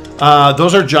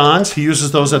 Those are John's. He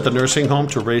uses those at the nursing home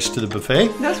to race to the buffet.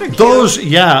 Those were cute. Those,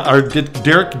 are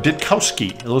Derek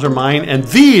Ditkowski. Those are mine. And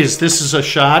this is a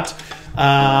shot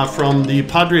from the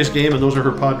Padres game, and those are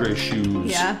her Padres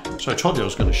shoes. Yeah. So I told you I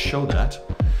was going to show that.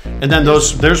 And then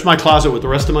there's my closet with the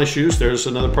rest of my shoes. There's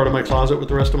another part of my closet with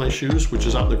the rest of my shoes, which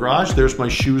is out in the garage. There's my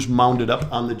shoes mounted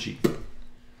up on the Jeep.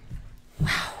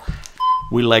 Wow.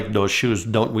 We like those shoes,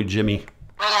 don't we, Jimmy?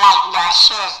 We like those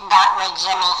shoes, don't we,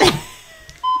 Jimmy?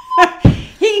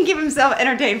 He can keep himself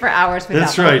entertained for hours with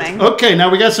That's that right. Thing. Okay, now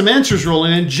we got some answers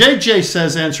rolling in. JJ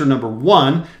says answer number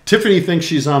 1. Tiffany thinks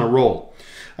she's on a roll.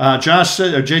 Josh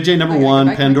said, JJ number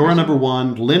 1, Pandora number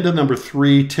 1, Linda number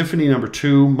 3, Tiffany number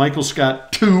 2, Michael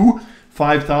Scott 2,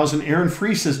 5,000. Aaron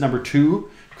Free says number 2,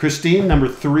 Christine number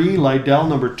 3, Lydell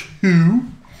number 2,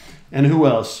 and who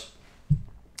else?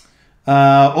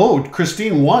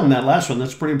 Christine won that last one.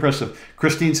 That's pretty impressive.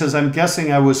 Christine says, I'm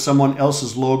guessing I was someone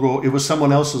else's logo. It was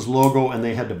someone else's logo and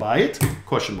they had to buy it?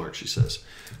 Question mark, she says.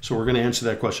 So we're going to answer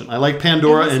that question. I like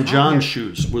Pandora and John's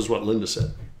shoes, was what Linda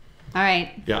said. All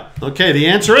right. Yeah. Okay, the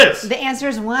answer is? The answer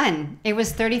is 1. It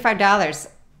was $35.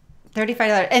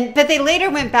 But they later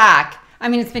went back. I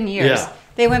mean, it's been years. Yeah.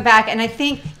 They went back, and I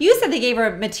think you said they gave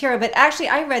her material, but actually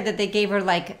I read that they gave her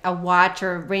like a watch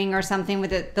or a ring or something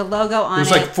with the logo on it. It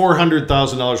was like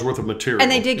 $400,000 worth of material. And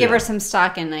they did give her some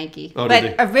stock in Nike. Oh,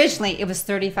 but originally it was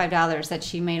 $35 that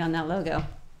she made on that logo.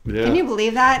 Yeah. Can you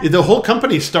believe that? The whole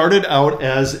company started out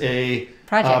as a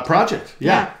project.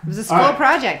 Yeah. It was a school All right.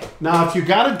 project. Now, if you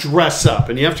got to dress up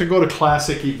and you have to go to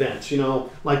classic events, you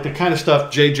know, like the kind of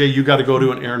stuff, JJ, you got to go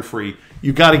to an errand free,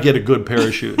 you got to get a good pair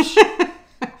of shoes.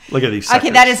 Look at these suckers.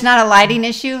 Okay, that is not a lighting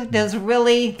issue. Those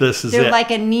really, they're it.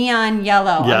 like a neon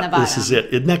yellow on the bottom. This is it.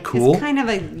 Isn't that cool? It's kind of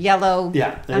a yellow.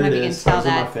 Yeah, I don't know if you can tell Those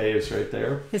that. are my faves right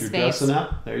there. His You're face. dressing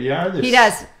up. There you are. He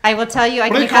does. I will tell you.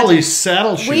 What do you call these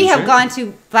saddle shoes? We have right? gone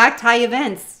to black tie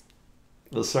events.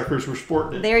 The suckers were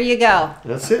sporting it. There you go.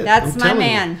 That's it. That's I'm my telling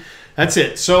man. you. That's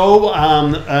it. So,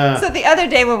 So the other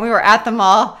day when we were at the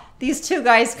mall, these two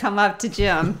guys come up to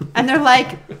Jim and they're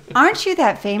like, "Aren't you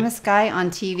that famous guy on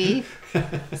TV?"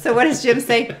 So what does Jim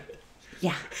say?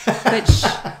 "Yeah, but shh,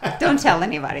 don't tell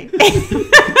anybody."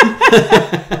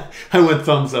 I went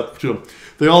thumbs up to them.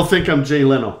 They all think I'm Jay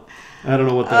Leno. I don't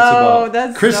know what that's about.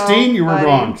 That's Christine, so you were funny.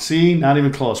 wrong. See, not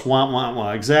even close. Wah, wah,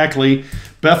 wah. Exactly.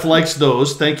 Beth likes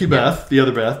those. Thank you, Beth. The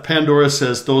other Beth. Pandora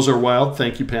says, those are wild.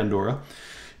 Thank you, Pandora.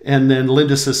 And then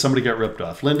Linda says, somebody got ripped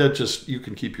off. Linda, you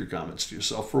can keep your comments to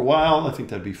yourself for a while. I think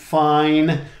that'd be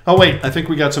fine. Oh, wait. I think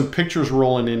we got some pictures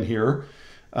rolling in here.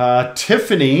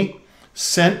 Tiffany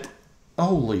sent...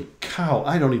 Holy cow.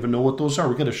 I don't even know what those are.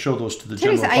 We're going to show those to the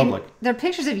general public. They're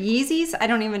pictures of Yeezys. I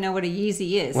don't even know what a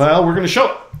Yeezy is. Well, we're going to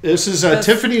show it. This is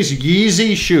Tiffany's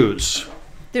Yeezy shoes.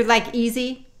 They're like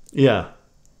easy. Yeah.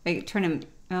 Wait, turn them.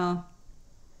 Oh,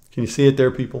 Can you see it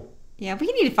there, people? yeah.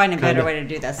 We need to find a better way to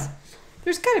do this.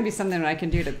 There's got to be something I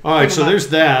can do to. All right, bring so them up. there's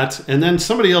that. And then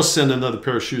somebody else sent another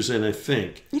pair of shoes in, I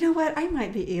think. You know what? I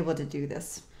might be able to do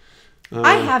this.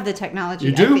 I have the technology.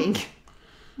 you do? I think.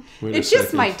 Wait It a just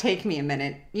second. might take me a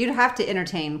minute. You'd have to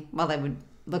entertain while I would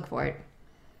look for it.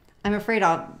 I'm afraid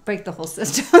I'll break the whole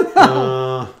system.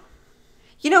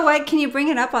 You know what? Can you bring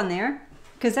it up on there?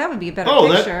 Because that would be a better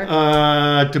picture.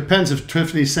 That depends if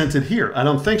Tiffany sent it here. I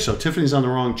don't think so. Tiffany's on the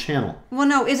wrong channel. Well,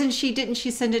 no, isn't she? Didn't she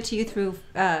send it to you through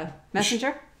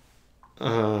Messenger?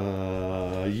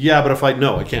 Yeah, but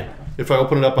I can't. If I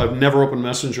open it up, I've never opened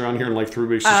Messenger on here in like 3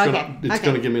 weeks. Oh, It's okay.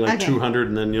 going to give me like Okay. 200,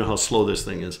 and then you know how slow this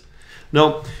thing is.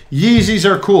 No, Yeezys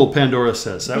are cool, Pandora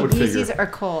says. I would figure. Yeezys are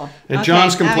cool. And Okay,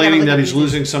 John's now I gotta complaining look that up he's Yeezys.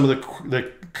 losing some of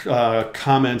the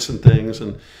comments and things,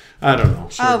 and I don't know.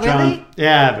 So Oh, really? John,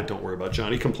 yeah, but don't worry about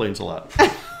John. He complains a lot.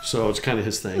 So it's kind of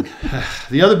his thing.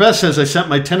 The other Beth says, I sent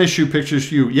my tennis shoe pictures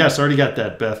to you. Yes, I already got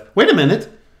that, Beth. Wait a minute.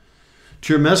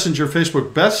 To your Messenger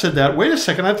Facebook. Beth said that. Wait a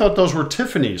second. I thought those were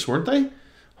Tiffany's, weren't they?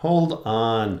 Hold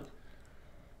on.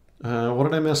 What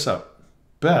did I mess up?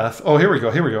 Beth. Oh, here we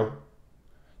go.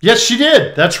 Yes, she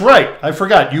did. That's right. I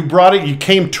forgot. You brought it. You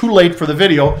came too late for the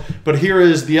video. But here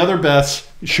is the other Beth's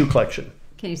shoe collection.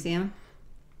 Can you see them?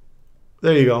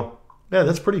 There you go. Yeah,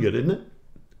 that's pretty good, isn't it?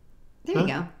 There you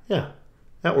go. Yeah,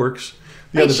 that works.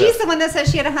 Wait, other she's Beth. the one that said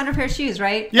she had 100 pair of shoes,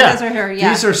 right? Yeah. Those are her, yeah.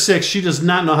 These are 6. She does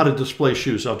not know how to display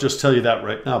shoes. I'll just tell you that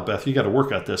right now, Beth. You got to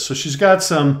work at this. So she's got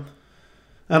some,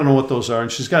 I don't know what those are,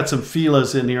 and she's got some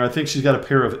Fila's in here. I think she's got a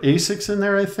pair of Asics in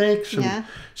there, I think. Yeah.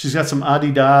 She's got some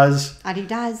Adidas.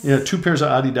 Adidas. Yeah, 2 pairs of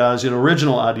Adidas,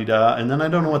 original Adidas, and then I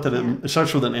don't know what that is. It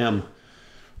starts with an M.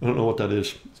 I don't know what that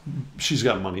is. She's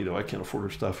got money, though. I can't afford her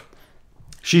stuff.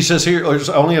 She says here,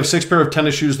 I only have 6 pair of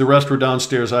tennis shoes. The rest were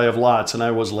downstairs. I have lots, and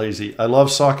I was lazy. I love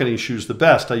Saucony shoes the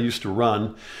best. I used to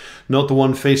run. Note the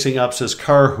one facing up says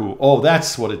Karhu. Oh,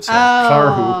 that's what it said.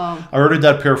 Karhu. I ordered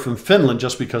that pair from Finland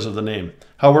just because of the name.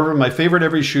 However, my favorite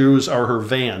every shoes are her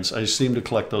Vans. I seem to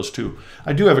collect those too.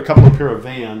 I do have a couple of pair of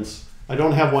Vans. I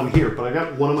don't have one here, but I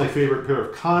got one of my favorite pair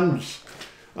of Converse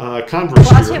Well, I'll here.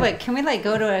 tell you what. Can we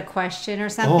go to a question or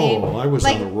something? Oh, I was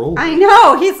on a roll. I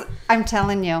know. I'm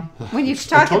telling you. When you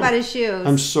talk told about you. his shoes.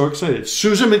 I'm so excited.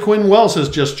 Susan McQuinn Wells has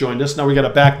just joined us. Now we got to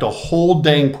back the whole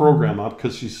dang program up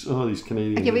because she's these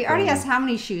Canadians. Okay, we already asked how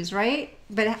many shoes, right?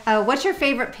 But what's your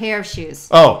favorite pair of shoes?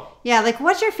 Oh, Yeah,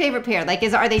 what's your favorite pair?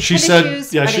 Are they she tennis said,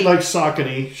 shoes? yeah, Are she they- likes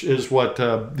Saucony, is what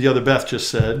the other Beth just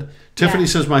said. Tiffany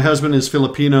says, my husband is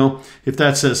Filipino. If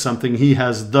that says something, he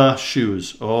has the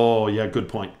shoes. Oh, yeah, good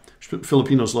point.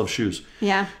 Filipinos love shoes.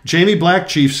 Yeah. Jamie Black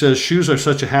Chief says, shoes are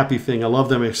such a happy thing. I love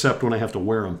them except when I have to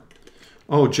wear them.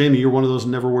 Oh, Jamie, you're one of those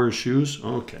never wears shoes?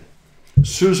 Okay.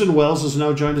 Susan Wells has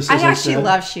now joined us. I as actually said.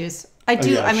 love shoes. I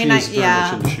do. Yeah, I mean, she is very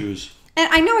much into shoes. And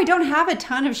I know I don't have a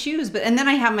ton of shoes, and then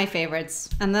I have my favorites,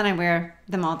 and then I wear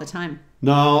them all the time.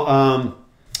 No,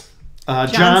 John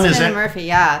Johnston is and Murphy,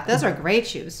 yeah, those are great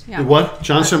shoes. Yeah. What?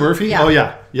 Johnson Murphy? yeah. Oh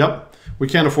yeah, yep. We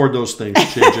can't afford those things,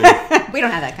 JJ. We don't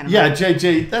have that kind of Yeah, money.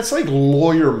 JJ, that's like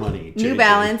lawyer money. New JJ.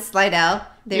 Balance, Slidell.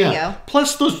 There you go.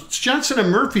 Plus those Johnson and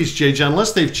Murphys, JJ,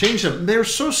 unless they've changed them, they're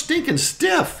so stinking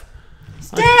stiff.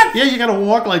 Stiff. Yeah, you got to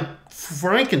walk like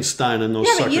Frankenstein in those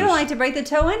Yeah, suckers. but you don't like to break the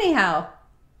toe anyhow.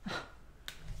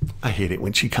 I hate it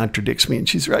when she contradicts me and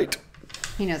she's right.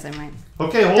 He knows I'm right.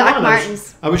 Okay, hold Doc on.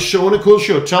 Martens. I was showing a cool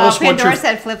show. Tell us what Pandora your...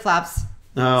 said flip-flops.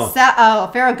 Oh.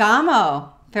 Ferragamo.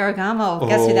 Ferragamo.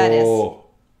 Guess who that is?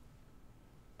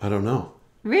 I don't know.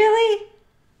 Really?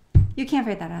 You can't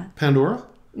figure that out. Pandora?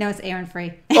 No, it's Aaron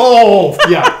Free. Oh,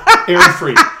 yeah. Aaron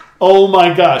Free. Oh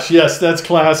my gosh. Yes, that's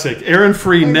classic. Aaron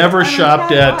Free never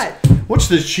shopped at... What's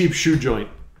this cheap shoe joint?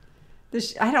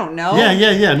 I don't know.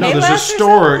 Yeah. No, Payless there's a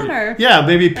store. Or? Yeah,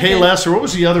 maybe Payless, or what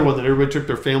was the other one that everybody took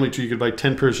their family to? You could buy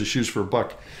 10 pairs of shoes for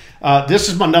 $1. This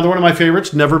is another one of my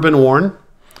favorites. Never been worn.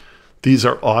 These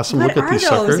are awesome. What Look at these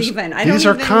are those suckers. even? These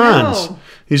are Cons. know.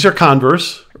 These are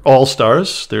Converse All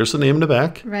Stars. There's the name in the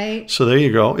back. Right. So there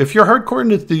you go. If you're hardcore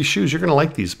into these shoes, you're going to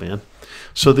like these, man.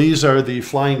 So these are the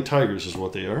Flying Tigers is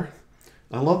what they are.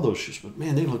 I love those shoes, but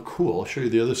man, they look cool. I'll show you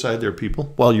the other side there,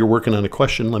 people. While you're working on a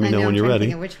question, let me know when you're ready.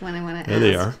 Think of which one I want to ask. There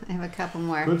they are. I have a couple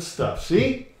more. Good stuff.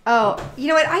 See? Oh, you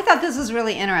know what? I thought this was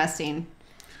really interesting.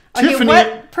 Okay, Tiffany.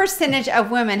 what percentage of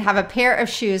women have a pair of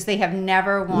shoes they have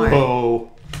never worn?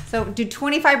 Whoa. So do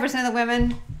 25% of the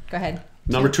women? Go ahead.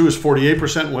 Number 2 is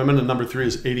 48% women, and number 3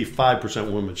 is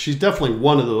 85% women. She's definitely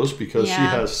one of those because she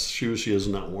has shoes she has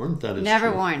not worn. That is Never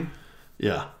true. worn.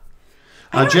 Yeah.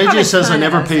 I don't have JJ a says I ton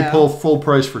never of pay those, full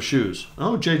price for shoes.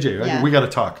 Oh, JJ, Yeah. we got to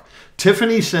talk.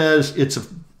 Tiffany says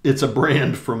it's a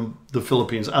brand from the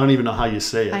Philippines. I don't even know how you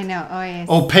say it. I know. Oh, yes.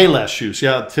 Oh, Payless shoes.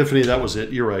 Yeah, Tiffany, that was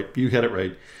it. You're right. You had it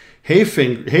right. Hey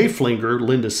Flinger,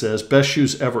 Linda says, best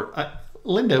shoes ever.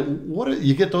 Linda,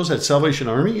 you get those at Salvation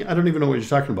Army? I don't even know what you're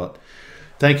talking about.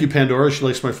 Thank you, Pandora. She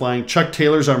likes my flying. Chuck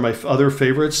Taylors are my other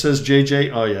favorites, says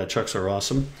JJ. Oh, yeah, Chucks are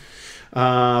awesome.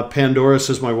 Pandora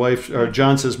says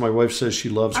John says my wife says she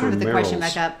loves her I'll put the question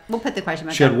Merrills. back up. We'll put the question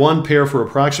back She up. had one pair for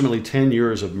approximately 10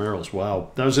 years of Merrills.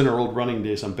 Wow. That was in her old running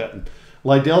days, I'm betting.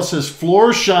 Lydell says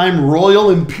Florsheim Royal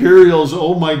Imperials.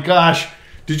 Oh, my gosh.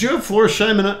 Did you have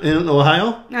Florsheim in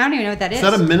Ohio? I don't even know what that is. Is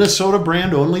that a Minnesota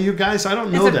brand only, you guys? I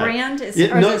don't know It's a that. brand? Or is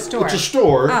it a store? It's a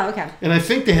store. Oh, okay. And I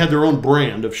think they had their own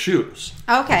brand of shoes.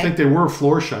 Okay. I think they were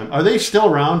Florsheim. Are they still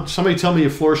around? Somebody tell me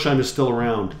if Florsheim is still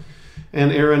around.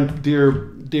 And Aaron,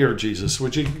 dear Jesus,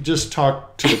 would you just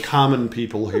talk to the common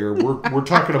people here? We're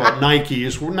talking about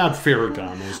Nikes. We're not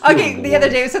Ferragamos. Okay, the other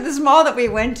day, so this mall that we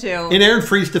went to. In Aaron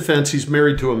Free's defense, he's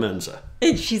married to a Mensa.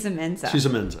 She's a Mensa. She's a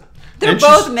Mensa. They're And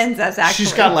both Mensas, actually.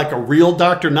 She's got like a real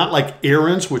doctor, not like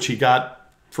Aaron's, which he got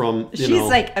from, She's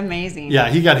like amazing. Yeah,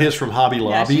 he got his from Hobby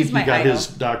Lobby. she's He my got idol. his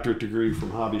doctorate degree from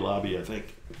Hobby Lobby, I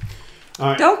think. All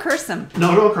right. Don't curse him.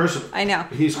 No, don't curse him. I know.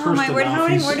 He's oh cursed my word, enough. how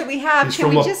many He's- more do we have? he's Can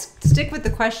from we a- just stick with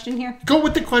the question here? Go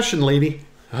with the question, lady.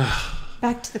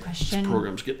 Back to the question.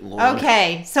 Program's getting long.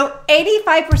 Okay, so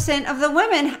 85% of the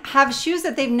women have shoes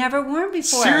that they've never worn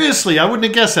before. Seriously, I wouldn't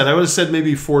have guessed that. I would have said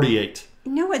maybe 48.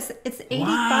 No, it's 85.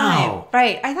 Wow.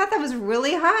 Right. I thought that was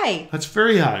really high. That's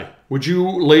very high. Would you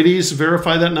ladies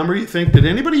verify that number, you think? Did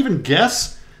anybody even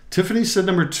guess? Tiffany said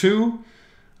number 2.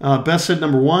 Beth said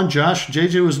number 1.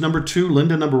 JJ was number 2.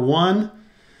 Linda number 1.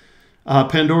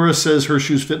 Pandora says her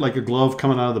shoes fit like a glove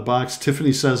coming out of the box.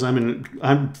 Tiffany says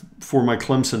I'm for my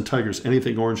Clemson Tigers.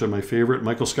 Anything orange are my favorite.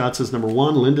 Michael Scott says number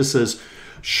 1. Linda says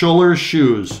Scholler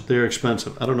shoes. They're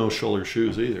expensive. I don't know Scholler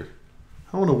shoes either.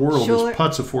 How in the world is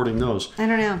Putz affording those? I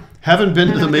don't know. Haven't been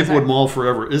to the what those Maplewood are. Mall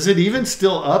forever. Is it even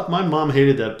still up? My mom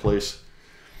hated that place.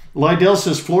 Lydell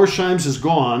says Florsheim's is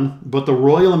gone, but the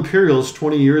Royal Imperials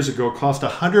 20 years ago cost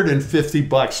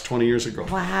 $150 20 years ago.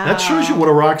 Wow. That shows you what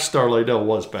a rock star Lydell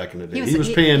was back in the day. He was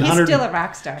paying he's 100. still a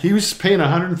rock star. He was paying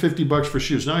 $150 for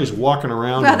shoes. Now he's walking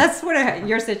around. Well, that's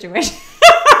your situation.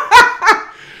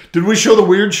 Did we show the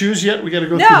weird shoes yet? We got to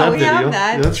go No, through that we video. have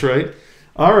that. That's right.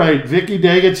 All right. Vicky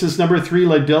Daggett says number 3.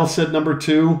 Lydell said number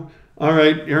 2. All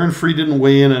right. Aaron Free didn't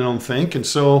weigh in, I don't think. And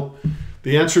so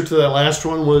the answer to that last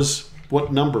one was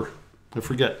what number? I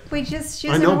forget. We just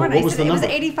I know, but what was the number?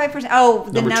 It was 85%. Oh,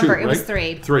 the Number number. 2, It was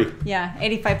right? 3. 3. Yeah,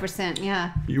 85%.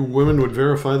 Yeah. You women would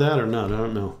verify that or not? I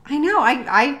don't know. I know.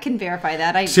 I can verify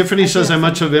that. Tiffany says do I have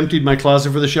must have emptied my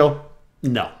closet for the show.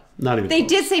 No, not even. They close.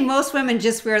 did say most women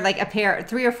just wear like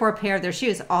 3 or 4 pair of their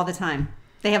shoes all the time.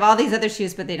 They have all these other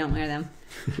shoes, but they don't wear them.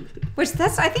 I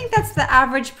think that's the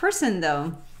average person,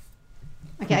 though.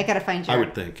 Okay, I gotta find you. I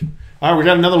would think. All right, we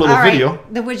got another little video.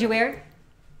 The would you wear it?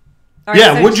 All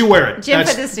Yeah, so would you wear it? Jim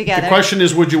put this together. The question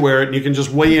is, would you wear it? And you can just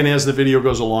weigh in as the video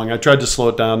goes along. I tried to slow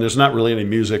it down. There's not really any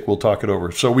music. We'll talk it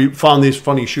over. So we found these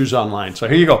funny shoes online. So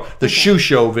here you go. The shoe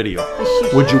show video. shoe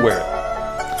Would show. you wear it?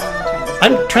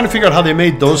 I'm trying to figure out how they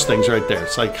made those things right there.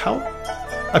 It's like how...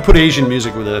 I put Asian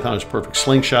music with it. I thought it was perfect.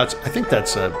 Slingshots. I think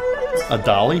that's a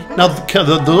dolly. Now, do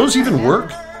those even work?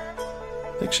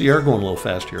 They actually are going a little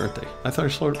fast here, aren't they? I thought I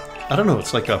slowed... I don't know.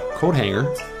 It's like a coat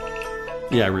hanger.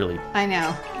 Yeah, really. I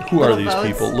know. Who are Little these boats.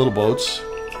 people? Little boats.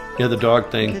 Yeah, the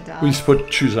dog thing. The dog. We used to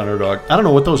put shoes on our dog. I don't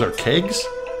know what those are. Kegs?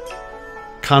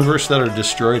 Converse that are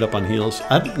destroyed up on heels.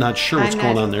 I'm not sure what's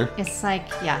going on there. It's like,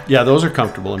 yeah. Yeah, those are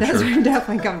comfortable, I'm Those sure. are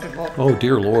definitely comfortable. Oh,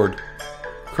 dear Lord.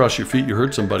 Cross your feet, you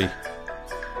hurt somebody.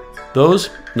 Those,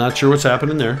 not sure what's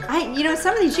happening there. You know,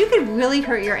 some of these, you could really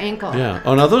hurt your ankle. Yeah.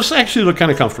 Oh, now those actually look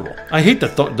kind of comfortable. I hate the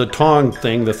thong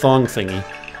thingy.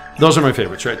 Those are my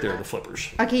favorites right there, the flippers.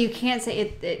 Okay, you can't say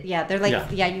it. Yeah, they're like, Yeah.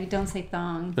 yeah, you don't say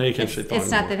thong. No, you can't say thong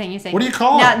It's not anymore. the thing you say. What do you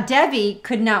call Now, it? Debbie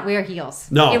could not wear heels.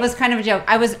 No. It was kind of a joke.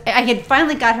 I had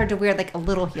finally got her to wear like a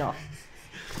little heel.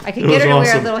 I could It get was her to wear a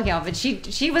awesome. little heel, but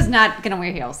she was not going to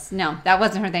wear heels. No, that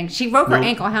wasn't her thing. She broke her No.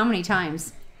 ankle how many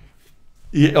times?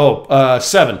 Yeah,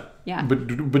 7. Yeah.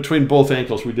 Between both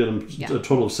ankles, we did them Yeah. a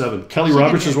total of 7. Kelly She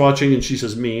Roberts did is good. watching, and she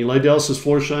says, me. Lydell says,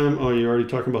 Florsheim. Oh, you're already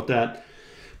talking about that.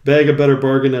 Bag a better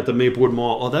bargain at the Maplewood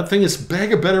Mall. Oh, that thing is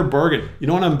bag a better bargain. You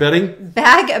know what I'm betting?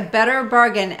 Bag a better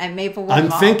bargain at Maplewood I'm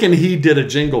Mall. thinking he did a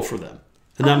jingle for them.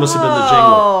 And that must have been the jingle.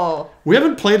 Oh, We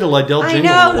haven't played a Lydell I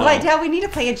jingle know, in a while. Lydell, we need to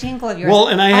play a jingle of yours. Well,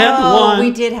 and I had one.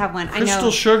 We did have one. I know. Crystal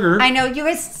Sugar. I know. You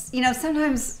guys,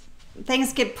 sometimes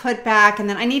things get put back, and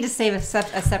then I need to save a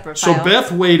separate So file.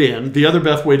 Beth weighed in. The other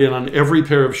Beth weighed in on every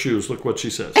pair of shoes. Look what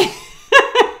she says.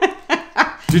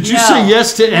 Did you No. say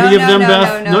yes to any of them,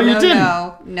 Beth? No, you didn't.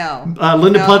 No.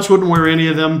 Linda No. Putz wouldn't wear any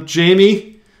of them.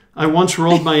 Jamie, I once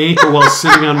rolled my ankle while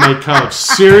sitting on my couch.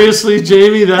 Seriously,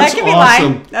 Jamie? That's That can be awesome.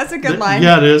 line. That's a good line.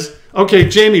 Yeah, it is. Okay,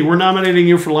 Jamie, we're nominating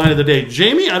you for Line of the Day.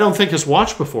 Jamie, I don't think has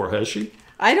watched before, has she?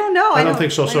 I don't know. I don't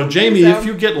think so. I So, don't Jamie, think so. if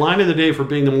you get Line of the Day for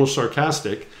being the most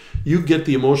sarcastic, you get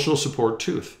the emotional support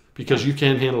tooth because you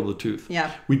can't handle the tooth.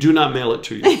 Yeah. We do not mail it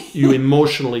to you. You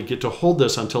emotionally get to hold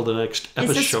this until the next It's a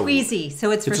episode. squeezy, so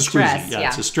it's for It's a stress. squeezy. Yeah,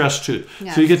 it's a stress tooth.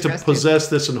 Yeah, so you it's a get to stress tooth. possess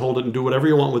this and hold it and do whatever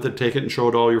you want with it, take it and show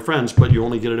it to all your friends, but you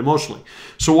only get it emotionally.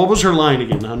 So what was her line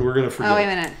again, hon? We're going to forget. Oh, wait a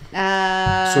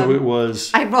minute. So it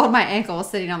was I rolled my ankle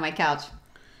sitting on my couch.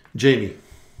 Jamie.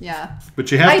 Yeah.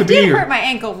 But you have I to be did here. hurt my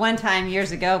ankle one time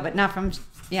years ago, but not from,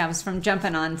 it was from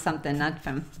jumping on something, not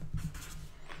from.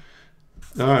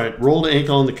 All right, rolled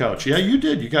ankle on the couch. Yeah, you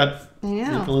did. You got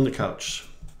Yeah. ankle on the couch.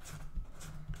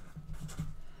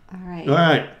 All right. All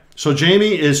right. So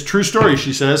Jamie is true story,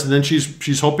 she says, and then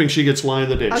she's hoping she gets Line of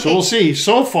the Day. So Okay. we'll see.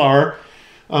 So far,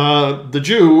 the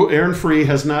Jew, Aaron Free,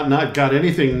 has not got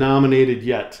anything nominated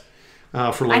yet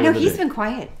for Line I know of the he's Day. been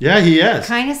quiet. Yeah, he is.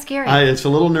 Kind of scary. It's a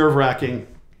little nerve-wracking.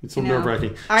 It's a little I know.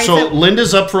 nerve-wracking. All right, so so-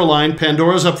 Linda's up for a line,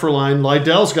 Pandora's up for a line,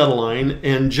 Lydell's got a line,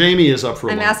 and Jamie is up for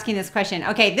a I'm line. asking this question.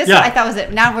 Okay, this Yeah. I thought was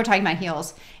it. Now we're talking about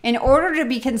heels. In order to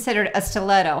be considered a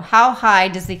stiletto, how high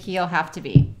does the heel have to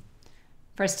be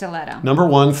for a stiletto? Number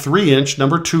 1, 3 inch.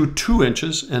 Number 2, 2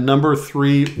 inches. And number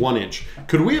 3, 1 inch.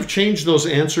 Could we have changed those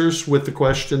answers with the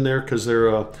question there? Because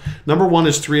they're number 1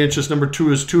 is 3 inches, number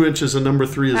 2 is 2 inches, and number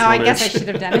 3 is 1 Oh, inch. I guess I should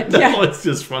have done it. No, Yeah. it's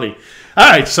just funny. All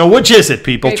right, so which is it,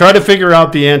 people? Great. Try to figure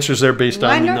out the answers there based on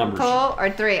the numbers. Wonderful or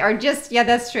 3 or just yeah,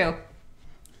 that's true.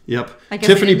 Yep. I guess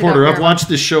we Tiffany didn't Porter, know I've watched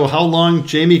this show. How long?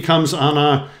 Jamie comes on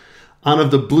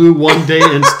of the blue one day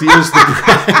and steals the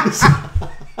prize.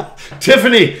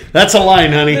 Tiffany, that's a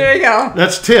line, honey. There you go.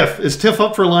 That's Tiff. Is Tiff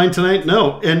up for a line tonight?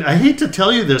 No. And I hate to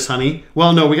tell you this, honey.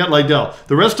 Well, no, we got Lydell.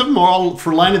 The rest of them are all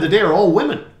for Line of the Day are all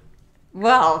women.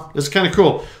 Well, It's kind of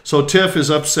cool. So Tiff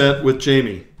is upset with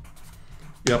Jamie.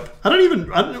 Yep. I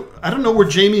don't know where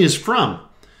Jamie is from.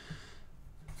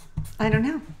 I don't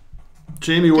know.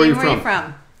 Jamie, where Jane, are where you are from? you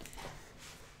from?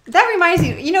 That reminds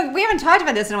me, we haven't talked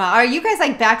about this in a while. Are you guys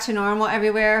like back to normal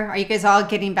everywhere? Are you guys all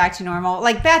getting back to normal?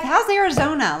 Like Beth, how's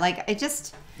Arizona? Like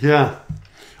Yeah. All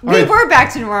we right. were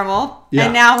back to normal, Yeah.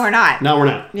 and now we're not. Now we're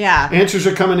not. Yeah. Answers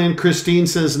are coming in. Christine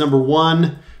says number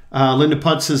 1. Linda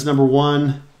Putz says number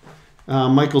 1.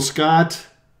 Michael Scott.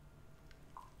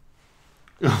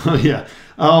 Oh, yeah.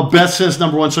 Oh, Beth says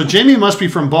number 1. So Jamie must be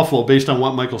from Buffalo based on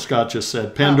what Michael Scott just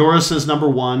said. Pandora says number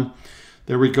 1.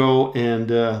 There we go.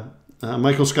 And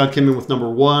Michael Scott came in with number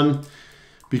 1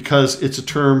 because it's a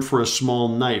term for a small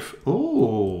knife.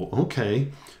 Oh, okay.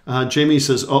 Jamie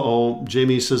says, uh-oh.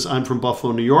 Jamie says, I'm from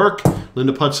Buffalo, New York.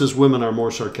 Linda Putz says, women are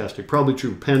more sarcastic. Probably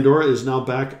true. Pandora is now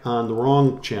back on the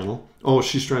wrong channel. Oh,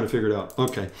 she's trying to figure it out.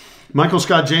 Okay. Michael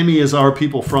Scott, Jamie is our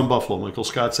people from Buffalo. Michael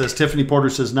Scott says, Tiffany Porter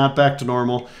says, not back to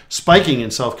normal. Spiking in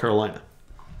South Carolina.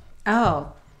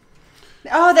 Oh,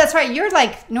 that's right. You're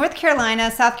like North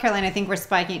Carolina, South Carolina. I think we're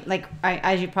spiking. Like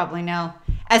as you probably know,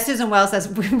 as Susan Wells says,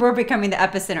 we're becoming the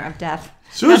epicenter of death.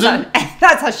 Susan,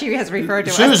 That's how she has referred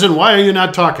to us. Susan, why are you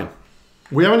not talking?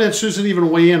 We haven't had Susan even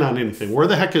weigh in on anything. Where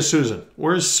the heck is Susan?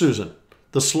 Where is Susan?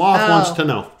 The sloth wants to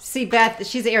know. See, Beth,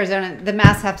 she's Arizona. The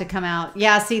masks have to come out.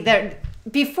 Yeah, see,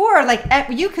 before, like,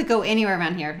 you could go anywhere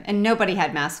around here and nobody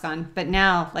had masks on, but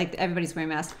now, like, everybody's wearing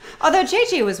masks. Although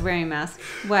JJ was wearing masks.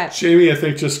 What? Jamie, I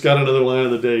think, just got another line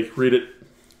of the day. Read it.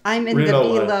 I'm in Read the it out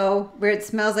loud. below where it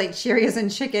smells like Cheerios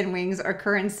and chicken wings are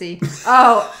currency.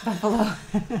 Oh, Buffalo.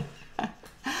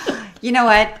 You know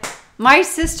what? My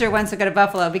sister wants to go to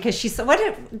Buffalo because she saw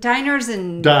diners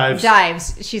and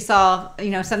dives. She saw,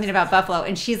 something about Buffalo,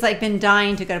 and she's like been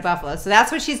dying to go to Buffalo. So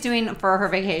that's what she's doing for her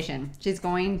vacation. She's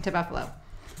going to Buffalo.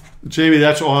 Jamie,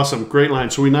 that's awesome. Great line.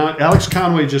 So Alex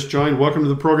Conway just joined. Welcome to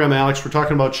the program, Alex. We're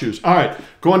talking about shoes. All right,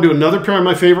 go on to another pair of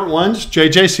my favorite ones.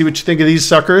 JJ, see what you think of these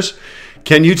suckers.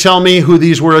 Can you tell me who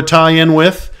these were a tie-in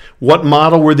with? What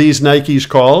model were these Nikes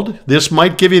called? This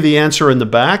might give you the answer in the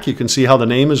back. You can see how the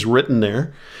name is written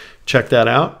there. Check that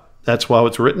out. That's how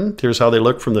it's written. Here's how they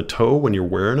look from the toe when you're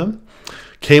wearing them.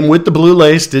 Came with the blue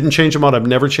lace. Didn't change them out. I've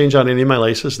never changed out any of my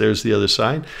laces. There's the other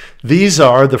side. These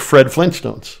are the Fred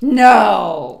Flintstones.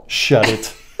 No. Shut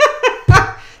it.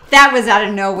 That was out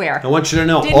of nowhere. I want you to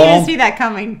know. Didn't even see that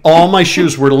coming. All my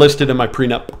shoes were listed in my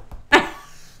prenup.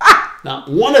 Not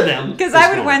one of them. Because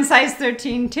I would want size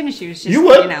 13 tennis shoes. Just, you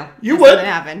would. You would.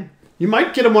 Happen. You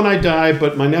might get them when I die,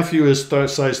 but my nephew is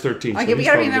size 13. Okay, so we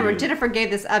got to remember, Jennifer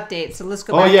gave this update, so let's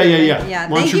go back. Oh, yeah.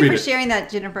 Thank you for sharing that,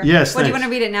 Jennifer. Yes, do you want to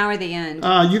read it now or the end?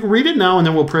 You can read it now, and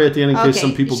then we'll pray at the end in case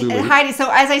some people do read it. Heidi, so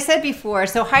as I said before,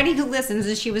 Heidi who listens,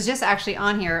 and she was just actually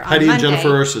on here on Heidi Monday. and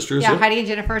Jennifer are sisters. Yeah, Heidi and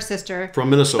Jennifer are sister. From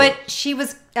Minnesota. But she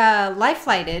was life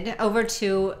flighted over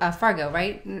to Fargo,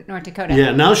 right? North Dakota.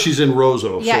 Yeah, now she's in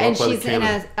Roseau. Yeah, and she's in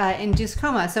a induced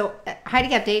coma. So Heidi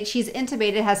update, she's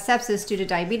intubated, has sepsis due to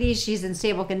diabetes. She's in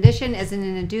stable condition, is in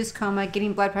an induced coma,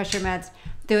 getting blood pressure meds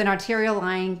through an arterial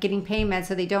line, getting pain meds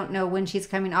so they don't know when she's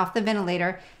coming off the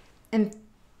ventilator.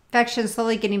 Infection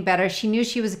slowly getting better. She knew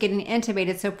she was getting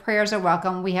intubated, so prayers are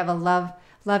welcome. We have a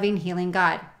loving, healing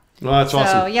God. Well, that's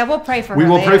awesome. So, yeah, we'll pray for her. We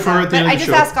will pray for her at the end of the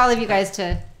show. I just ask all of you guys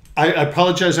to... I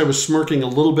apologize. I was smirking a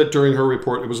little bit during her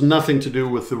report. It was nothing to do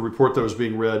with the report that was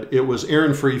being read. It was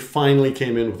Aaron Free finally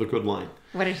came in with a good line.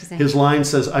 What did she say? His line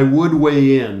says, I would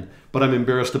weigh in, but I'm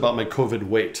embarrassed about my COVID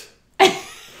weight.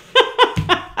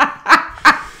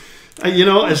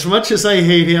 As much as I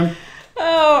hate him.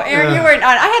 Oh, Aaron, you were on.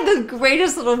 I had the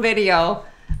greatest little video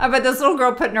about this little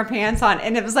girl putting her pants on,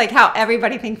 and it was like how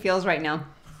everybody feels right now.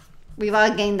 We've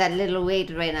all gained that little weight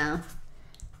right now.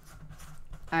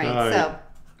 All right, so...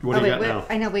 What do you got now?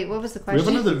 I know, wait, what was the question?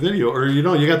 We have another video, or you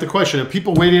got the question. And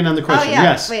people weighed in on the question. Oh, yeah.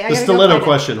 Yes, wait, the stiletto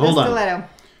question. Hold on. Stiletto.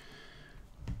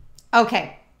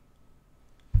 Okay.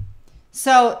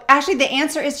 So, actually, the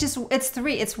answer is it's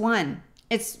 3. It's 1.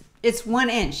 It's 1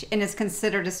 inch, and it's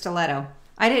considered a stiletto.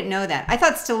 I didn't know that. I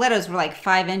thought stilettos were like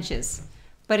 5 inches,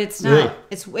 but it's not.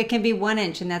 Yeah. It can be 1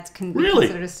 inch, and can be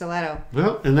considered a stiletto.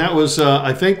 Well, and that was,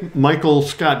 I think Michael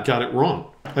Scott got it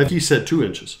wrong. I think he said 2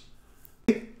 inches.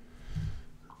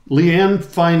 Leanne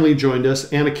finally joined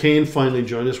us. Anna Kane finally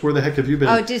joined us. Where the heck have you been?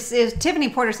 Oh, Tiffany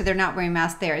Porter said they're not wearing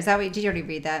masks there. Is that what? Did you already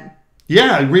read that?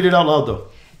 Yeah, I read it out loud though.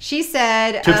 She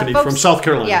said, Tiffany folks, from South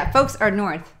Carolina. Yeah, folks are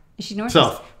north. Is she north?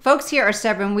 South. Folks here are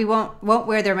stubborn. We won't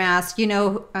wear their masks. We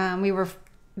were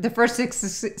the first to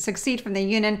succeed from the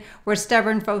union. We're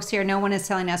stubborn folks here. No one is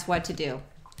telling us what to do.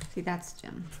 See, that's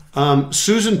Jim.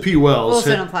 Susan P. Wells.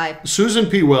 Susan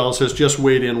P. Wells has just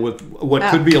weighed in with what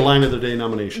could be a line of the day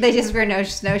nomination. They just wear no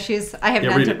snowshoes. I have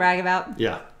none to brag about.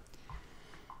 Yeah.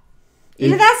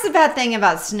 That's the bad thing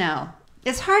about snow.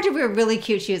 It's hard to wear really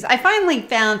cute shoes. I finally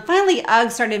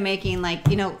UGG started making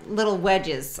little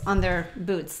wedges on their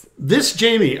boots. This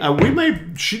Jamie,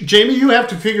 Jamie, you have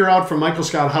to figure out from Michael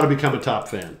Scott how to become a top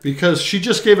fan, because she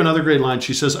just gave another great line.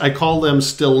 She says, I call them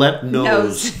stiletto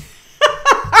nose.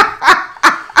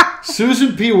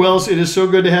 Susan P. Wells, it is so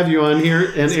good to have you on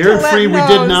here. And Aaron Free, we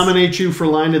did nominate you for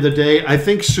Line of the Day. I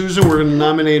think, Susan, we're going to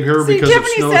nominate her because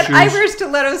Tiffany of snowshoes. said, I wear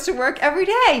stilettos to work every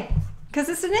day because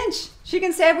it's an inch. She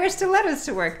can say, I wear stilettos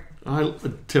to work.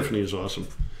 Tiffany is awesome.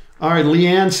 All right,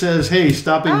 Leanne says, hey,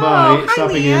 stopping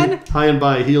in. Hi and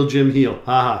bye. Heel, Jim, heel.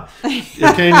 Haha.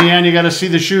 Okay, Leanne, you got to see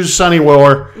the shoes Sonny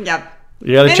wore. Yep.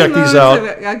 You got to check these out.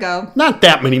 Ago. Not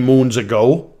that many moons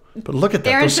ago. But look at that.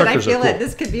 Aaron Those said, suckers I feel are cool. it.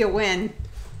 This could be a win.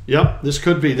 Yep, this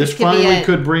could be. This finally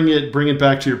could bring it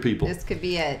back to your people. This could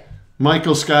be it.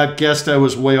 Michael Scott guessed I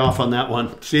was way off on that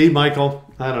one. See,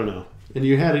 Michael? I don't know. And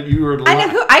you had it. You were.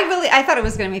 I thought it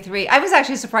was going to be 3. I was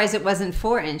actually surprised it wasn't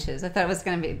 4 inches. I thought it was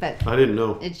going to be, but I didn't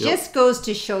know. It just goes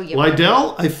to show you.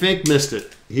 Lydell, I think, missed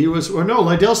it.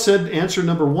 Lydell said answer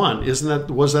number 1.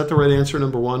 Was that the right answer?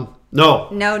 Number 1? No.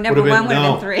 No, number 1 would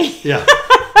have been 3. Yeah.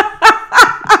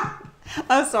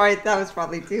 I'm sorry, that was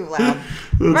probably too loud.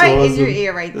 That's right awesome. in your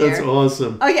ear, right there. That's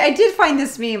awesome. Oh yeah, I did find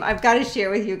this meme. I've got to share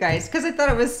with you guys because I thought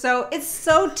it was it's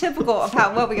so typical of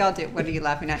what we all do. What are you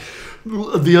laughing at?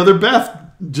 The other Beth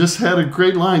just had a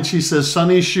great line. She says,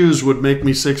 "Sunny's shoes would make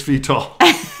me 6 feet tall."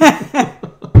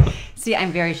 See,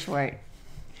 I'm very short.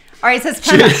 All right, it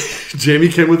says Jamie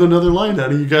came with another line,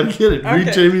 honey. You got to get it.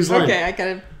 Read Jamie's line. Okay, I got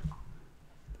to.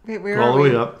 Wait, where All are the we?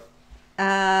 way up.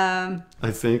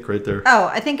 I think right there. Oh,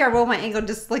 I think I rolled my ankle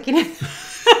just looking at.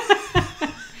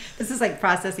 This is like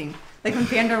processing. Like when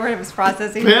Pandora was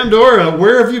processing. Pandora,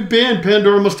 where have you been?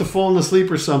 Pandora must have fallen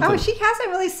asleep or something. Oh, she hasn't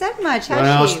really said much, has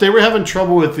Well, she? they were having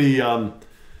trouble with the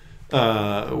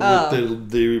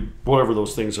the whatever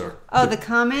those things are. Oh, the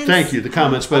comments? Thank you, the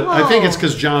comments. But I think it's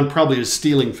because John probably is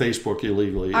stealing Facebook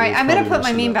illegally. All right, I'm going to put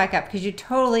my meme back. back up because you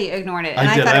totally ignored it.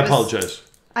 I did. thought I it was- apologize.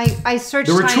 I searched.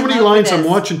 There were high too and many low for lines. I'm this.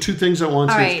 watching two things at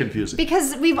once. All And right, it's confusing.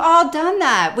 because we've all done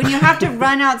that. When you have to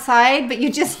run outside, but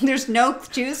there's no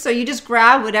shoes, so you just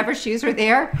grab whatever shoes are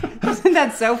there. Isn't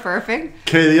that so perfect?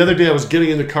 Okay, the other day I was getting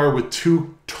in the car with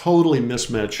two totally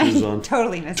mismatched shoes on.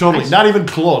 Totally mismatched. Totally. Not even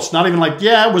close. Not even like,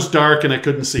 yeah, it was dark and I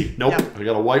couldn't see. Nope. Nope. I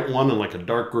got a white one and like a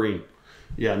dark green.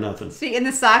 Yeah, nothing. See, and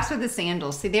the socks with the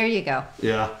sandals. See, there you go.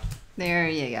 Yeah. There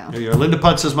you go. There you are. Linda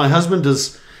Putt says, my husband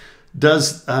does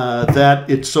that.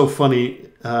 It's so funny.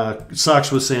 Socks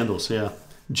with sandals. Yeah.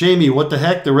 Jamie, what the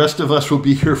heck? The rest of us will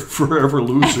be here forever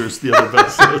losers, the other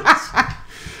Beth says.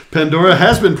 Pandora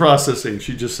has been processing,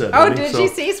 she just said. Oh, honey, did so-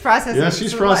 she? She's processing. Yeah,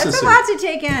 she's It's processing. a lot to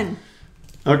take in.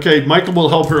 Okay, Michael will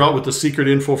help her out with the secret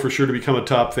info for sure to become a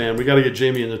top fan. We got to get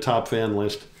Jamie in the top fan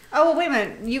list. Oh, well, wait a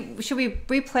minute. Should we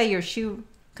replay your shoe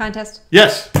contest?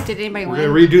 Yes. Did anybody We're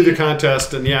win? going to redo the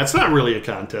contest. And yeah, it's not really a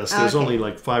contest. There's Okay. only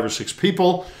like 5 or 6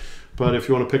 people. But if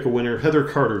you want to pick a winner, Heather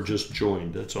Carter just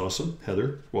joined. That's awesome.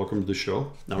 Heather, welcome to the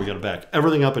show. Now we got to back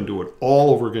everything up and do it all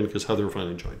over again because Heather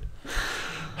finally joined.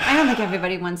 I don't think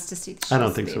everybody wants to see the shoes, I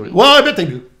don't think so. baby. Well, I bet they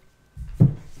do.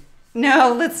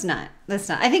 No, let's not.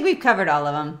 I think we've covered all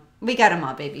of them. We got them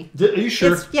all, baby. Are you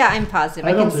sure? Yeah, I'm positive.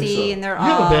 I don't can think see, so. and they're you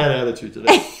all. have a bad attitude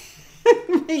today.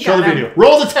 We Show got the 'em. video.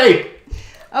 Roll the tape.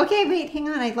 Okay, wait, hang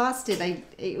on. I lost it.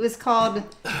 It was called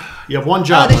You have one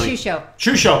job. the honey. shoe show.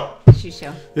 Shoe show. Shoe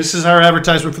show. This is our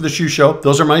advertisement for the shoe show.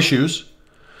 Those are my shoes.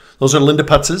 Those are Linda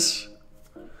Putz's.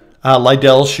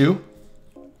 Lydell's shoe.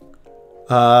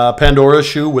 Pandora's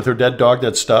shoe with her dead dog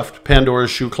that's stuffed. Pandora's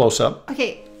shoe close up.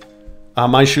 Okay,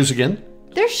 My shoes again.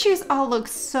 their shoes all look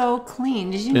so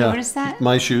clean. Did you notice that?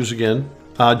 My shoes again.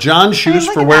 John's shoes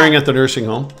look for at wearing that. at the nursing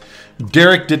home.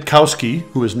 Derek Ditkowski,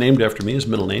 who is named after me, his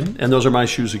middle name. And those are my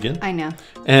shoes again. I know.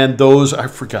 And those, I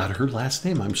forgot her last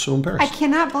name. I'm so I embarrassed.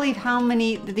 cannot believe how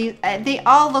many these. They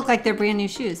all look like they're brand new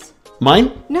shoes.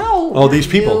 Mine? No. Oh, not these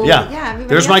people. you. Yeah. everybody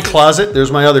There's my else's. closet.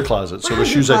 There's my other closet. So Wow, the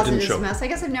your shoes I closet didn't is show. a mess. I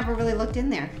guess I've never really looked in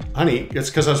there. Honey, it's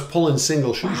because I was pulling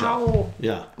single shoes out. Wow.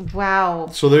 Yeah. Wow.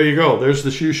 So there you go. There's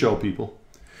the shoe show, people.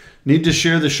 Need to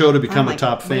share the show to become I'm a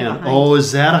top like way fan. behind. Oh,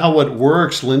 is that how it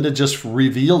works? Linda just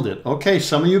revealed it. Okay,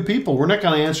 some of you people, we're not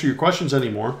going to answer your questions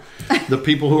anymore. The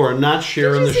people who are not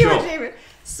sharing the show.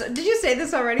 So, did you say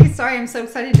this already? Sorry, I'm so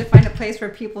excited to find a place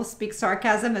where people speak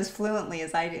sarcasm as fluently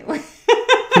as I do.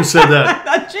 Who said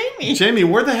that? Jamie. Jamie,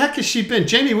 where the heck has she been?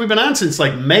 Jamie, we've been on since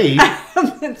like May.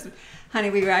 Honey,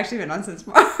 we've actually been on since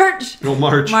March. Oh,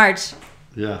 March. March.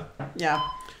 Yeah. Yeah.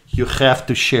 You have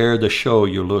to share the show,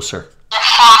 you loser. You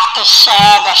have to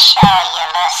share the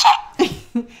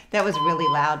show, you loser. That was really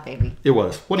loud, baby. It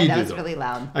was. What do you That do, was though? really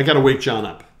loud. I got to wake John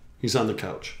up. He's on the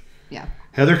couch. Yeah.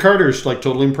 Heather Carter's like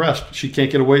totally impressed. She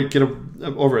can't get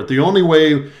over it. The only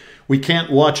way we can't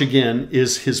watch again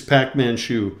is his Pac-Man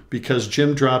shoe because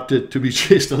Jim dropped it to be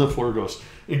chased on the floor ghost.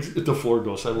 The floor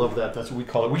ghost. I love that. That's what we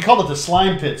call it. We call it the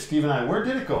slime pit, Steve and I. Where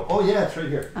did it go? Oh, yeah, it's right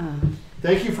here.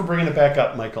 Thank you for bringing it back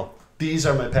up, Michael. These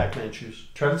are my Pac-Man shoes.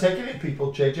 Try to take it in,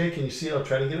 people. JJ, can you see it? I'll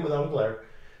try to get it without a glare.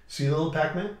 See the little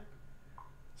Pac-Man?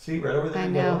 See, right over there? I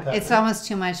the little know. Pac-Man? It's almost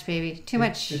too much, baby. Too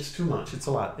much. It's too much. It's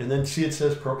a lot. And then see, it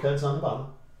says Pro-Keds on the bottom.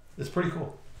 It's pretty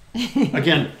cool.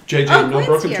 Again, JJ, Oh, no Quinn's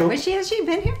broken here. toe. Has she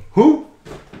been here? Who?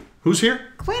 Who's here?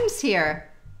 Quinn's here.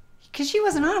 Because she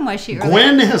wasn't on, was she? earlier?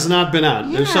 Gwen has not been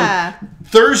on. There's Yeah.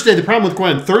 Thursday, the problem with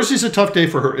Gwen, Thursday's a tough day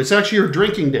for her. It's actually her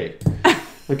drinking day.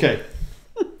 Okay.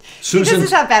 This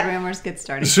is how bad rumors get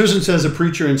started. Susan says a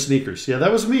preacher in sneakers. Yeah,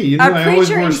 that was me. You knew A I always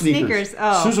preacher wore in sneakers. sneakers.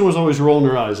 Oh. Susan was always rolling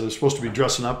her eyes. I was supposed to be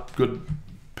dressing up. Good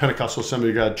Pentecostal Assembly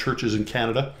of God churches in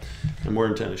Canada. I'm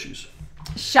wearing tennis shoes.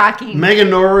 Shocking.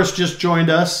 Megan Norris just joined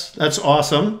us. That's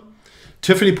awesome.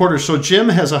 Tiffany Porter. So Jim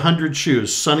has 100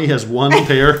 shoes. Sonny has 1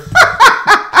 pair.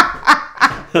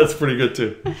 That's pretty good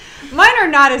too. Mine are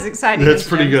not as exciting. That's as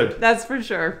pretty Jim's. good. That's for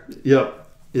sure. Yep.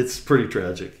 It's pretty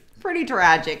tragic. Pretty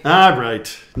tragic. All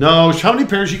right. No, how many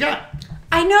pairs you got?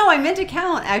 I know. I meant to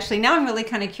count, actually. Now I'm really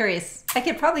kind of curious. I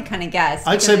could probably kind of guess.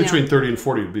 I'd say because, between 30 and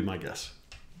 40 would be my guess.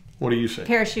 What do you say?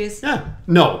 pair of shoes. Yeah.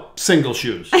 No, single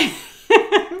shoes.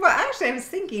 Well, actually, I was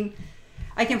thinking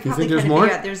I can probably think there's kind of more?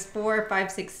 figure out. There's 4,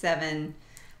 5, 6, 7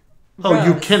 Oh,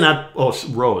 you rows. cannot. Oh,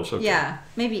 rows. Okay. Yeah,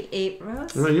 maybe 8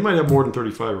 rows. Well, you might have more than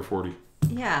 35 or 40.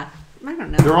 Yeah, I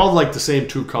don't know. They're all like the same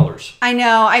 2 colors. I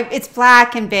know. It's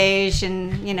black and beige,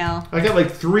 and I got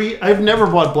like 3. I've never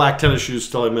bought black tennis shoes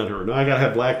till I met her. Now I got to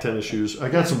have black tennis shoes. I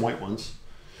got some white ones.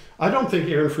 I don't think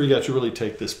Aaron Freegat should really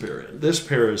take this pair in. This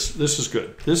is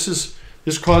good.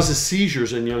 This causes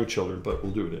seizures in young children, but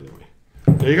we'll do it anyway.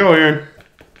 There you go, Aaron.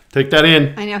 Take that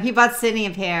in. I know. He bought Sydney a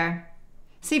pair.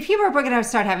 See, people are going to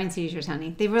start having seizures,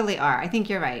 honey. They really are. I think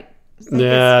you're right.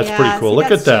 Yeah, it's pretty cool. See, Look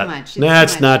that's at that. too much.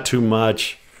 That's not too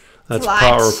much. That's It's a lot.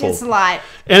 powerful. It's a lot.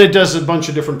 And it does a bunch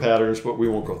of different patterns, but we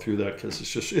won't go through that because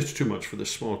it's too much for this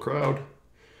small crowd.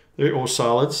 There,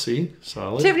 solid. See,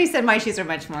 solid. Tiffany said my shoes are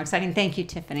much more exciting. Thank you,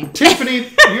 Tiffany. Tiffany,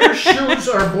 your shoes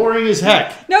are boring as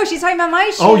heck. No, she's talking about my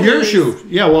shoes. Oh, your shoe.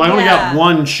 Yeah, well, I only got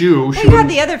one shoe. Well, you had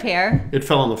the other pair. It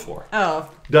fell on the floor. Oh,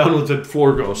 Down with the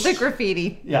floor ghost. the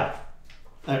graffiti. Yeah.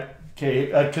 Okay,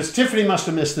 because Tiffany must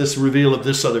have missed this reveal of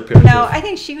this other pair. No, I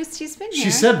think she's been here.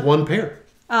 She said one pair.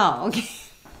 Oh, okay.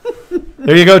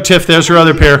 There you go, Tiff. There's her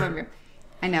other pair.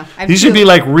 I know. These would be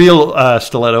like real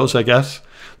stilettos, I guess.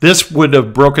 This would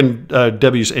have broken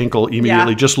Debbie's ankle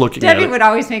immediately just looking at it. Debbie would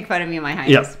always make fun of me in my high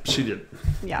heels. Yeah, she did.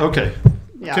 Yeah. Okay.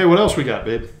 Yeah. Okay, what else we got,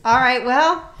 babe? All right.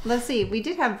 Well, let's see. We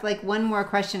did have like one more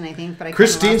question, I think, but I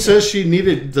Christine says she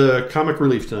needed the comic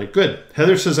relief tonight. Good.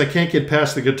 Heather says I can't get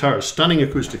past the guitar. Stunning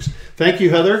acoustics. Thank you,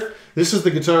 Heather. This is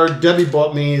the guitar Debbie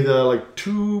bought me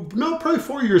probably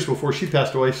 4 years before she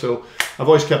passed away. So I've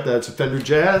always kept that. It's a Fender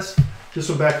Jazz. This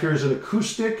one back here is an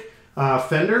acoustic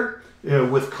Fender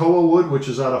with koa wood, which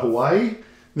is out of Hawaii.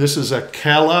 This is a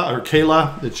Kala.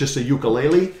 It's just a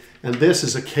ukulele. And this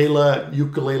is a Kala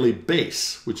ukulele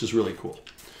bass, which is really cool.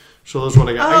 So that's what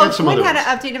I got. I got some Quinn other had ones.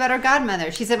 an update about her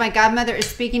godmother. She said, my godmother is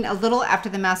speaking a little after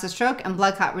the massive stroke and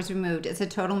blood clot was removed. It's a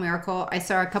total miracle. I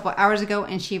saw her a couple hours ago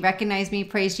and she recognized me.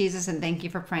 Praise Jesus and thank you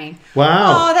for praying.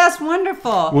 Wow. Oh, that's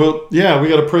wonderful. Well, yeah, we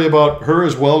got to pray about her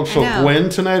as well. So know. Gwen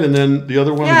tonight, and then the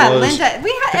other one Yeah, was Linda.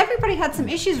 Everybody had some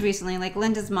issues recently. Like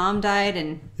Linda's mom died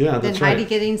and Yeah, then that's Heidi right.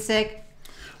 getting sick.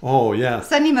 Oh yeah.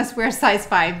 Sunny must wear size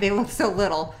 5. They look so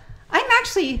little.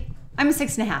 I'm a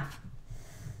 6.5.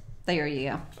 There you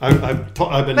go. I've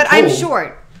been But told, I'm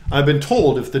short. I've been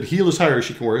told if the heel is higher,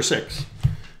 she can wear a 6.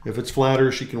 If it's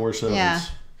flatter, she can wear 7s. Yeah.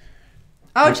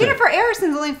 Oh, Okay. Jennifer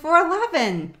Erickson's only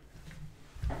 4'11".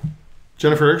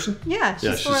 Jennifer Erickson? Yeah, she's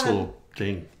Yeah, she's 4'11".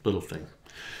 a little thing.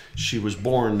 She was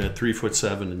born at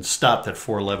 3'7" and stopped at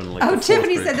 4'11". Like Oh, the fourth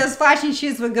Tiffany grade. said those flashing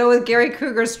shoes would go with Gary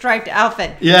Kruger's striped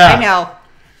outfit. Yeah. I know.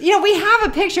 You know, we have a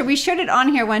picture. We showed it on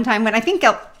here one time when I think,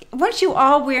 weren't you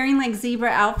all wearing like zebra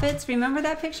outfits? Remember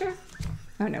that picture?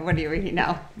 Oh no, what are you reading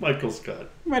now? Michael Scott.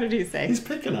 What did he say? He's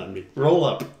picking on me. Roll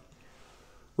up.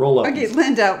 Roll up. Okay,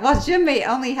 Linda, while Jim may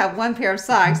only have one pair of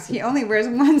socks, he only wears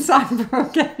one sock per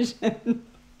occasion.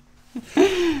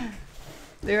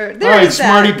 there All right, is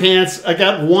smarty that. pants. I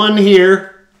got one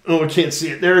here. Oh, I can't see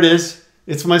it. There it is.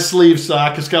 It's my sleeve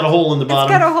sock. It's got a hole in the It's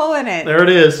bottom. got a hole in it. There it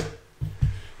is.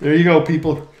 There you go,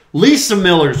 people. Lisa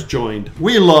Miller's joined.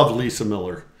 We love Lisa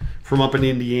Miller from up in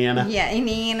Indiana. Yeah,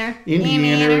 Indiana.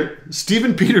 Indiana.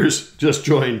 Stephen Peters just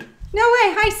joined. No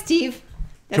way. Hi, Steve.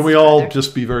 That's Can we his all brother.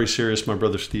 just be very serious? My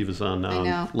brother Steve is on now. I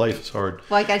know. And life is hard.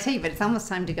 Well, I gotta tell you, but it's almost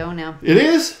time to go now. It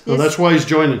is? Well, Yes. that's why he's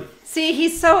joining. See,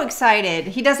 he's so excited.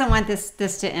 He doesn't want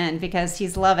this to end because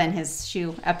he's loving his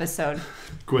shoe episode.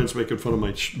 Gwen's making fun of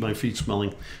my feet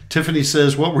smelling. Tiffany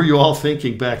says, what were you all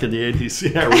thinking back in the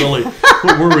 80s? Yeah, really.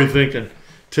 What were we thinking?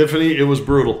 Tiffany, it was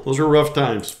brutal. Those were rough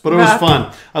times, but it was Rough.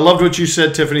 fun. I loved what you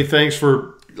said, Tiffany. Thanks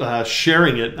for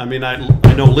sharing it. I mean, I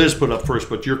know Liz put up first,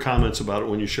 but your comments about it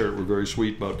when you shared it were very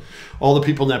sweet about all the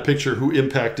people in that picture who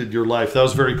impacted your life. That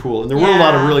was very cool. And there were a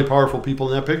lot of Yeah. really powerful people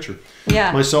in that picture.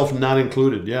 Yeah. Myself not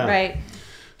included. Yeah. Right.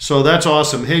 So that's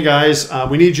awesome. Hey guys,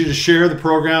 we need you to share the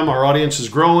program. Our audience is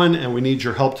growing and we need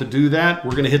your help to do that.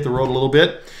 We're going to hit the road a little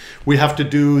bit. We have to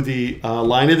do the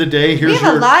line of the day. We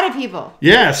have a lot of people.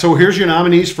 Yeah, so here's your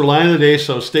nominees for line of the day,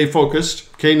 so stay focused.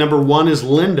 Okay, number 1 is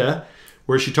Linda,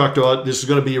 where she talked about this is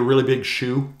going to be a really big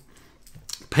shoe.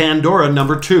 Pandora,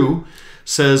 number 2,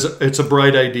 says it's a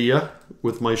bright idea.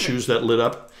 with my shoes that lit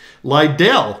up.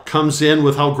 Lydell comes in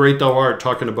with how great thou art,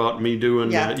 talking about me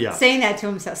doing saying that to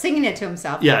himself, singing it to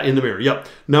himself. Yeah, in the mirror. Yep.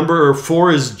 Number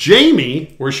 4 is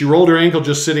Jamie, where she rolled her ankle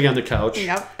just sitting on the couch.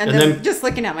 Yep. And then just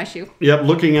looking at my shoe. Yep,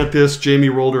 looking at this, Jamie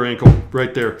rolled her ankle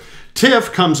right there.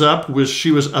 Tiff comes up, she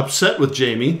was upset with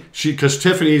Jamie because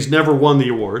Tiffany's never won the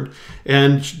award.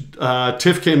 And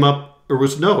Tiff came up, it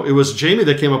was Jamie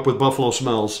that came up with Buffalo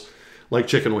Smells Like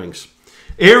Chicken Wings.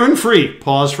 Aaron Free,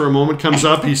 pause for a moment, comes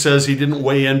up. He says he didn't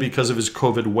weigh in because of his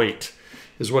COVID weight,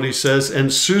 is what he says.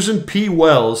 And Susan P.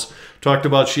 Wells talked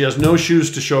about she has no shoes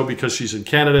to show because she's in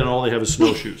Canada and all they have is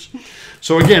snowshoes.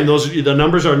 So again, the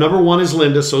numbers are, number 1 is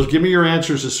Linda. So give me your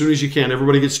answers as soon as you can.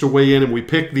 Everybody gets to weigh in, and we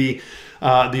pick the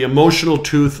emotional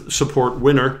tooth support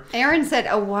winner. Aaron said,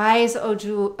 a wise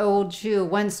old Jew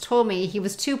once told me he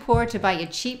was too poor to buy a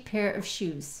cheap pair of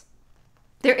shoes.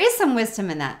 There is some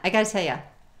wisdom in that, I got to tell you.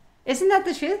 Isn't that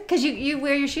the truth? Because you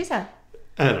wear your shoes out.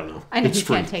 I don't know. I know it's you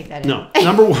free. can't take that in. No.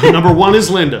 Number 1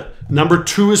 is Linda. Number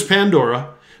 2 is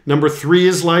Pandora. Number 3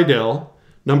 is Lydell.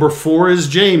 Number 4 is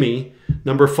Jamie.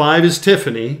 Number 5 is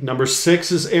Tiffany. Number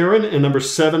 6 is Aaron. And number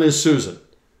 7 is Susan.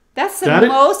 That's the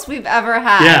most we've ever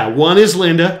had. Yeah. 1 is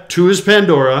Linda. 2 is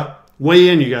Pandora. Weigh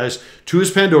in, you guys. 2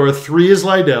 is Pandora. 3 is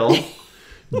Lydell.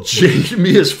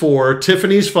 Jamie is 4,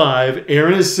 Tiffany's 5,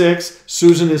 Aaron is 6,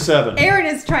 Susan is 7. Aaron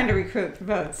is trying to recruit for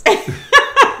votes.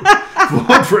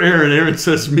 Vote for Aaron. Aaron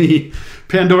says me.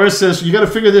 Pandora says, you got to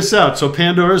figure this out. So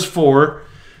Pandora's 4.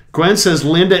 Gwen says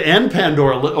Linda and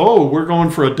Pandora. Oh, we're going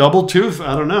for a double tooth?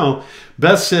 I don't know.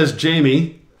 Beth says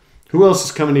Jamie. Who else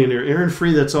is coming in here? Aaron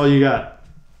Free, that's all you got.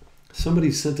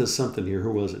 Somebody sent us something here.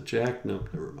 Who was it? Jack? No,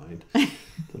 never mind. I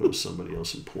thought it was somebody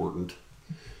else important.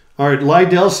 All right,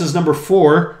 Lydell says number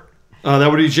 4. That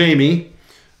would be Jamie.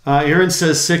 Aaron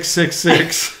says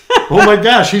 666. Oh my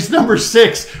gosh, he's number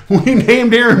 6. We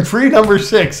named Aaron Free number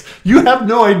 6. You have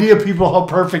no idea, people, how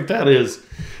perfect that is.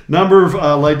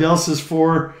 Lydell says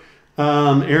 4.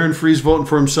 Aaron Free's voting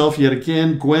for himself yet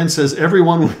again. Gwen says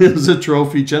everyone wins a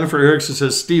trophy. Jennifer Erickson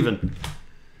says Steven.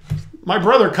 My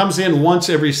brother comes in once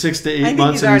every 6 to 8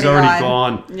 months and he's already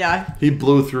gone. Yeah. He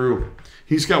blew through.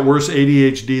 He's got worse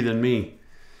ADHD than me.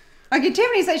 Okay,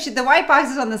 Tiffany says the white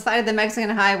boxes on the side of the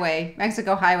Mexico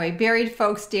highway, buried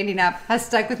folks standing up, has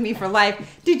stuck with me for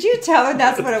life. Did you tell her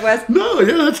that's what it was? No,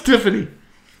 yeah, that's Tiffany.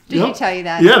 Did he tell you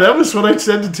that? Yeah, that was what I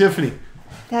said to Tiffany.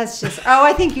 That's just,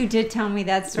 I think you did tell me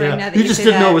that story. Yeah. Now that you just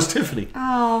didn't know it was Tiffany.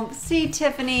 Oh, see,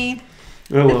 Tiffany.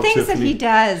 I love things Tiffany. that he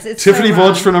does. It's Tiffany so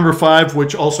votes for number 5,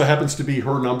 which also happens to be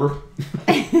her number.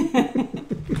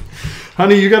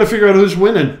 Honey, you got to figure out who's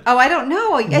winning. Oh, I don't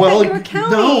know. I thought you were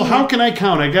counting. No, how can I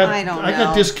count? I got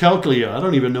dyscalculia. I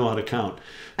don't even know how to count.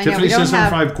 Tiffany says number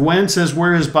 5. Gwen says,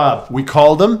 where is Bob? We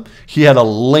called him. He had a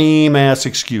lame-ass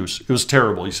excuse. It was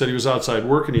terrible. He said he was outside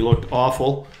work and he looked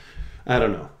awful. I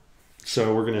don't know.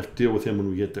 So we're going to have to deal with him when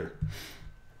we get there.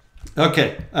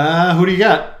 Okay. Who do you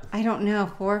got? I don't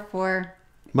know. 4.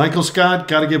 Michael Scott,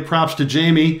 got to give props to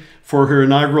Jamie for her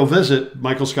inaugural visit.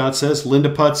 Michael Scott says. Linda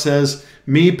Putt says,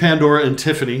 me, Pandora, and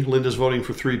Tiffany. Linda's voting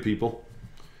for 3 people.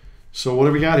 So what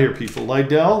do we got here, people?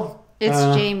 Lydell? It's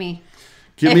Jamie.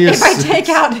 Give me if I take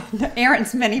out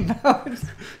Aaron's many votes.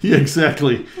 Yeah,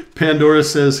 exactly. Pandora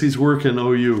says he's working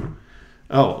OU.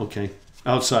 Oh, okay.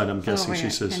 Outside, I'm guessing,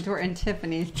 she says. Pandora and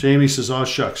Tiffany. Jamie says, oh,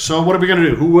 shucks. So what are we going to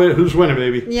do? Who's winning,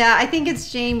 baby? Yeah, I think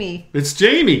it's Jamie. It's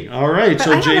Jamie. All right. But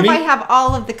so I don't Jamie. know if I have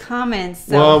all of the comments.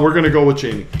 So. Well, we're going to go with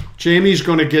Jamie. Jamie's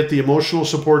going to get the emotional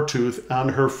support tooth on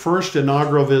her first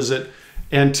inaugural visit.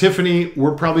 And Tiffany,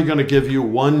 we're probably going to give you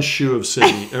 1 shoe of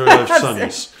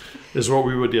Sunny's. Is what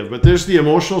we would give. But there's the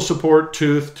emotional support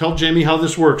tooth. Tell Jamie how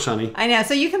this works, honey. I know.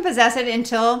 So you can possess it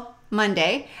until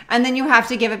Monday, and then you have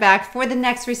to give it back for the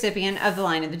next recipient of the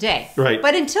line of the day. Right.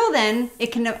 But until then,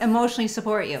 it can emotionally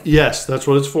support you. Yes, that's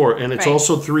what it's for. And it's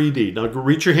also 3D. Now,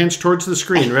 reach your hands towards the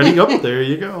screen. Ready? Oh, there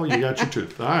you go. You got your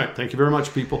tooth. All right. Thank you very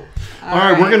much, people. All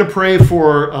right. We're going to pray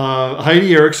for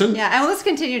Heidi Erickson. Yeah, and let's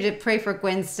continue to pray for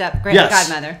Gwen's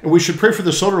godmother. And we should pray for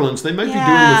the Soderlands. They might be doing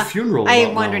the funeral.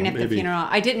 I'm wondering if the funeral.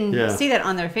 I didn't see that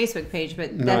on their Facebook page,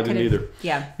 but no, I didn't either.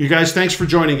 Yeah. You guys, thanks for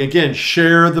joining. Again,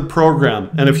 share the program.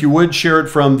 And if you would, share it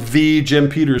from the Jim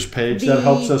Peters page. That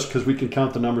helps us because we can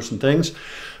count the numbers and things.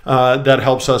 That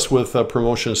helps us with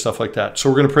promotion and stuff like that.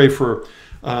 So we're going to pray for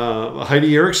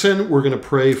Heidi Erickson. We're going to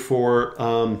pray for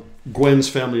Gwen's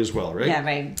family as well, right? Yeah,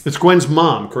 right. It's Gwen's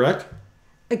mom, correct?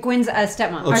 Gwen's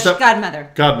stepmom, or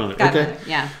godmother. Godmother, okay.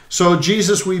 Yeah. So,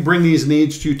 Jesus, we bring these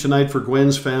needs to you tonight for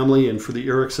Gwen's family and for the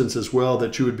Ericksons as well,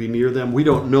 that you would be near them. We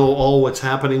don't know all what's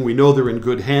happening. We know they're in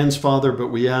good hands, Father, but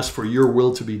we ask for your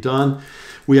will to be done.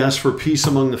 We ask for peace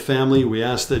among the family. We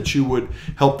ask that you would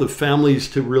help the families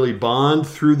to really bond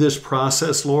through this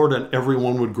process, Lord, and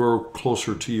everyone would grow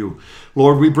closer to you.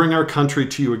 Lord, we bring our country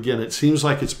to you again. It seems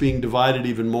like it's being divided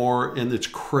even more, and it's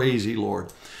crazy,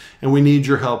 Lord. And we need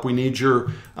your help. We need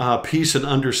your peace and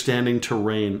understanding to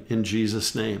reign in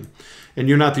Jesus' name. And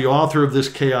you're not the author of this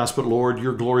chaos, but Lord,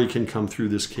 your glory can come through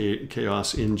this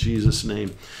chaos in Jesus'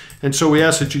 name. And so we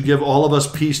ask that you give all of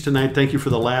us peace tonight. Thank you for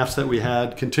the laughs that we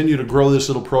had. Continue to grow this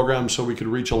little program so we could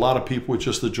reach a lot of people with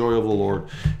just the joy of the Lord.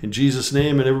 In Jesus'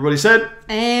 name, and everybody said,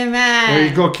 Amen. There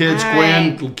you go, kids. All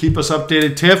Gwen, right. keep us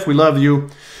updated. Tiff, we love you.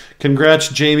 Congrats,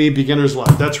 Jamie, beginner's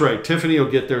luck. That's right. Tiffany will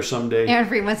get there someday.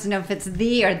 Everybody wants to know if it's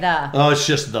the or the. Oh, it's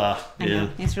just the. I Yeah. know.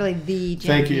 It's really the Jim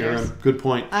Thank you, Peters. Aaron. Good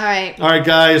point. All right. All right,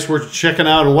 guys, we're checking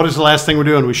out. And what is the last thing we're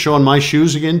doing? We showing my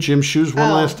shoes again? Jim's shoes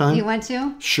one last time? You want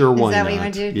to? Sure, why Is that not? what you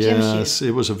want to do? Jim's Yes, shoes.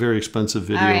 it was a very expensive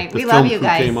video. All right, The we film love you crew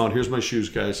guys. came out. Here's my shoes,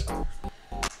 guys.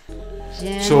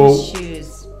 Jim's So-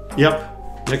 shoes. Yep.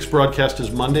 Next broadcast is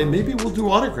Monday. Maybe we'll do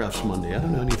autographs Monday. I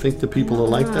don't know. Do you think the people will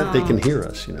like that? They can hear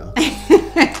us, you know.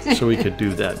 So we could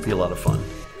do that. Be a lot of fun.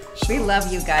 We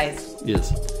love you guys.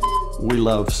 Yes. We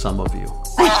love some of you.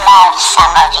 We love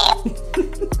some of you.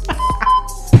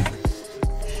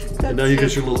 And now you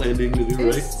get your little ending to do,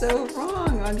 right? It's so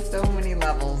wrong on so many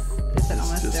levels. Is it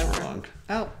almost Just over? wrong.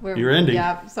 Oh, we're You're ending.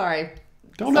 Yeah, sorry.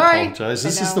 Don't Sorry. apologize. I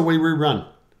This is know. the way we run.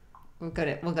 We'll go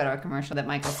to our commercial that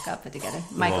Michael Scott put together.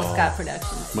 Michael Scott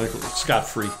Productions. Michael,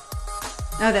 scot-free.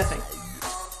 Oh, that's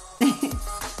right.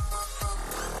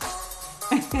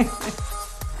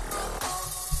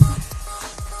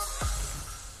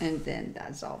 And then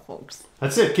that's all, folks.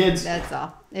 That's it, kids. That's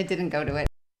all. It didn't go to it.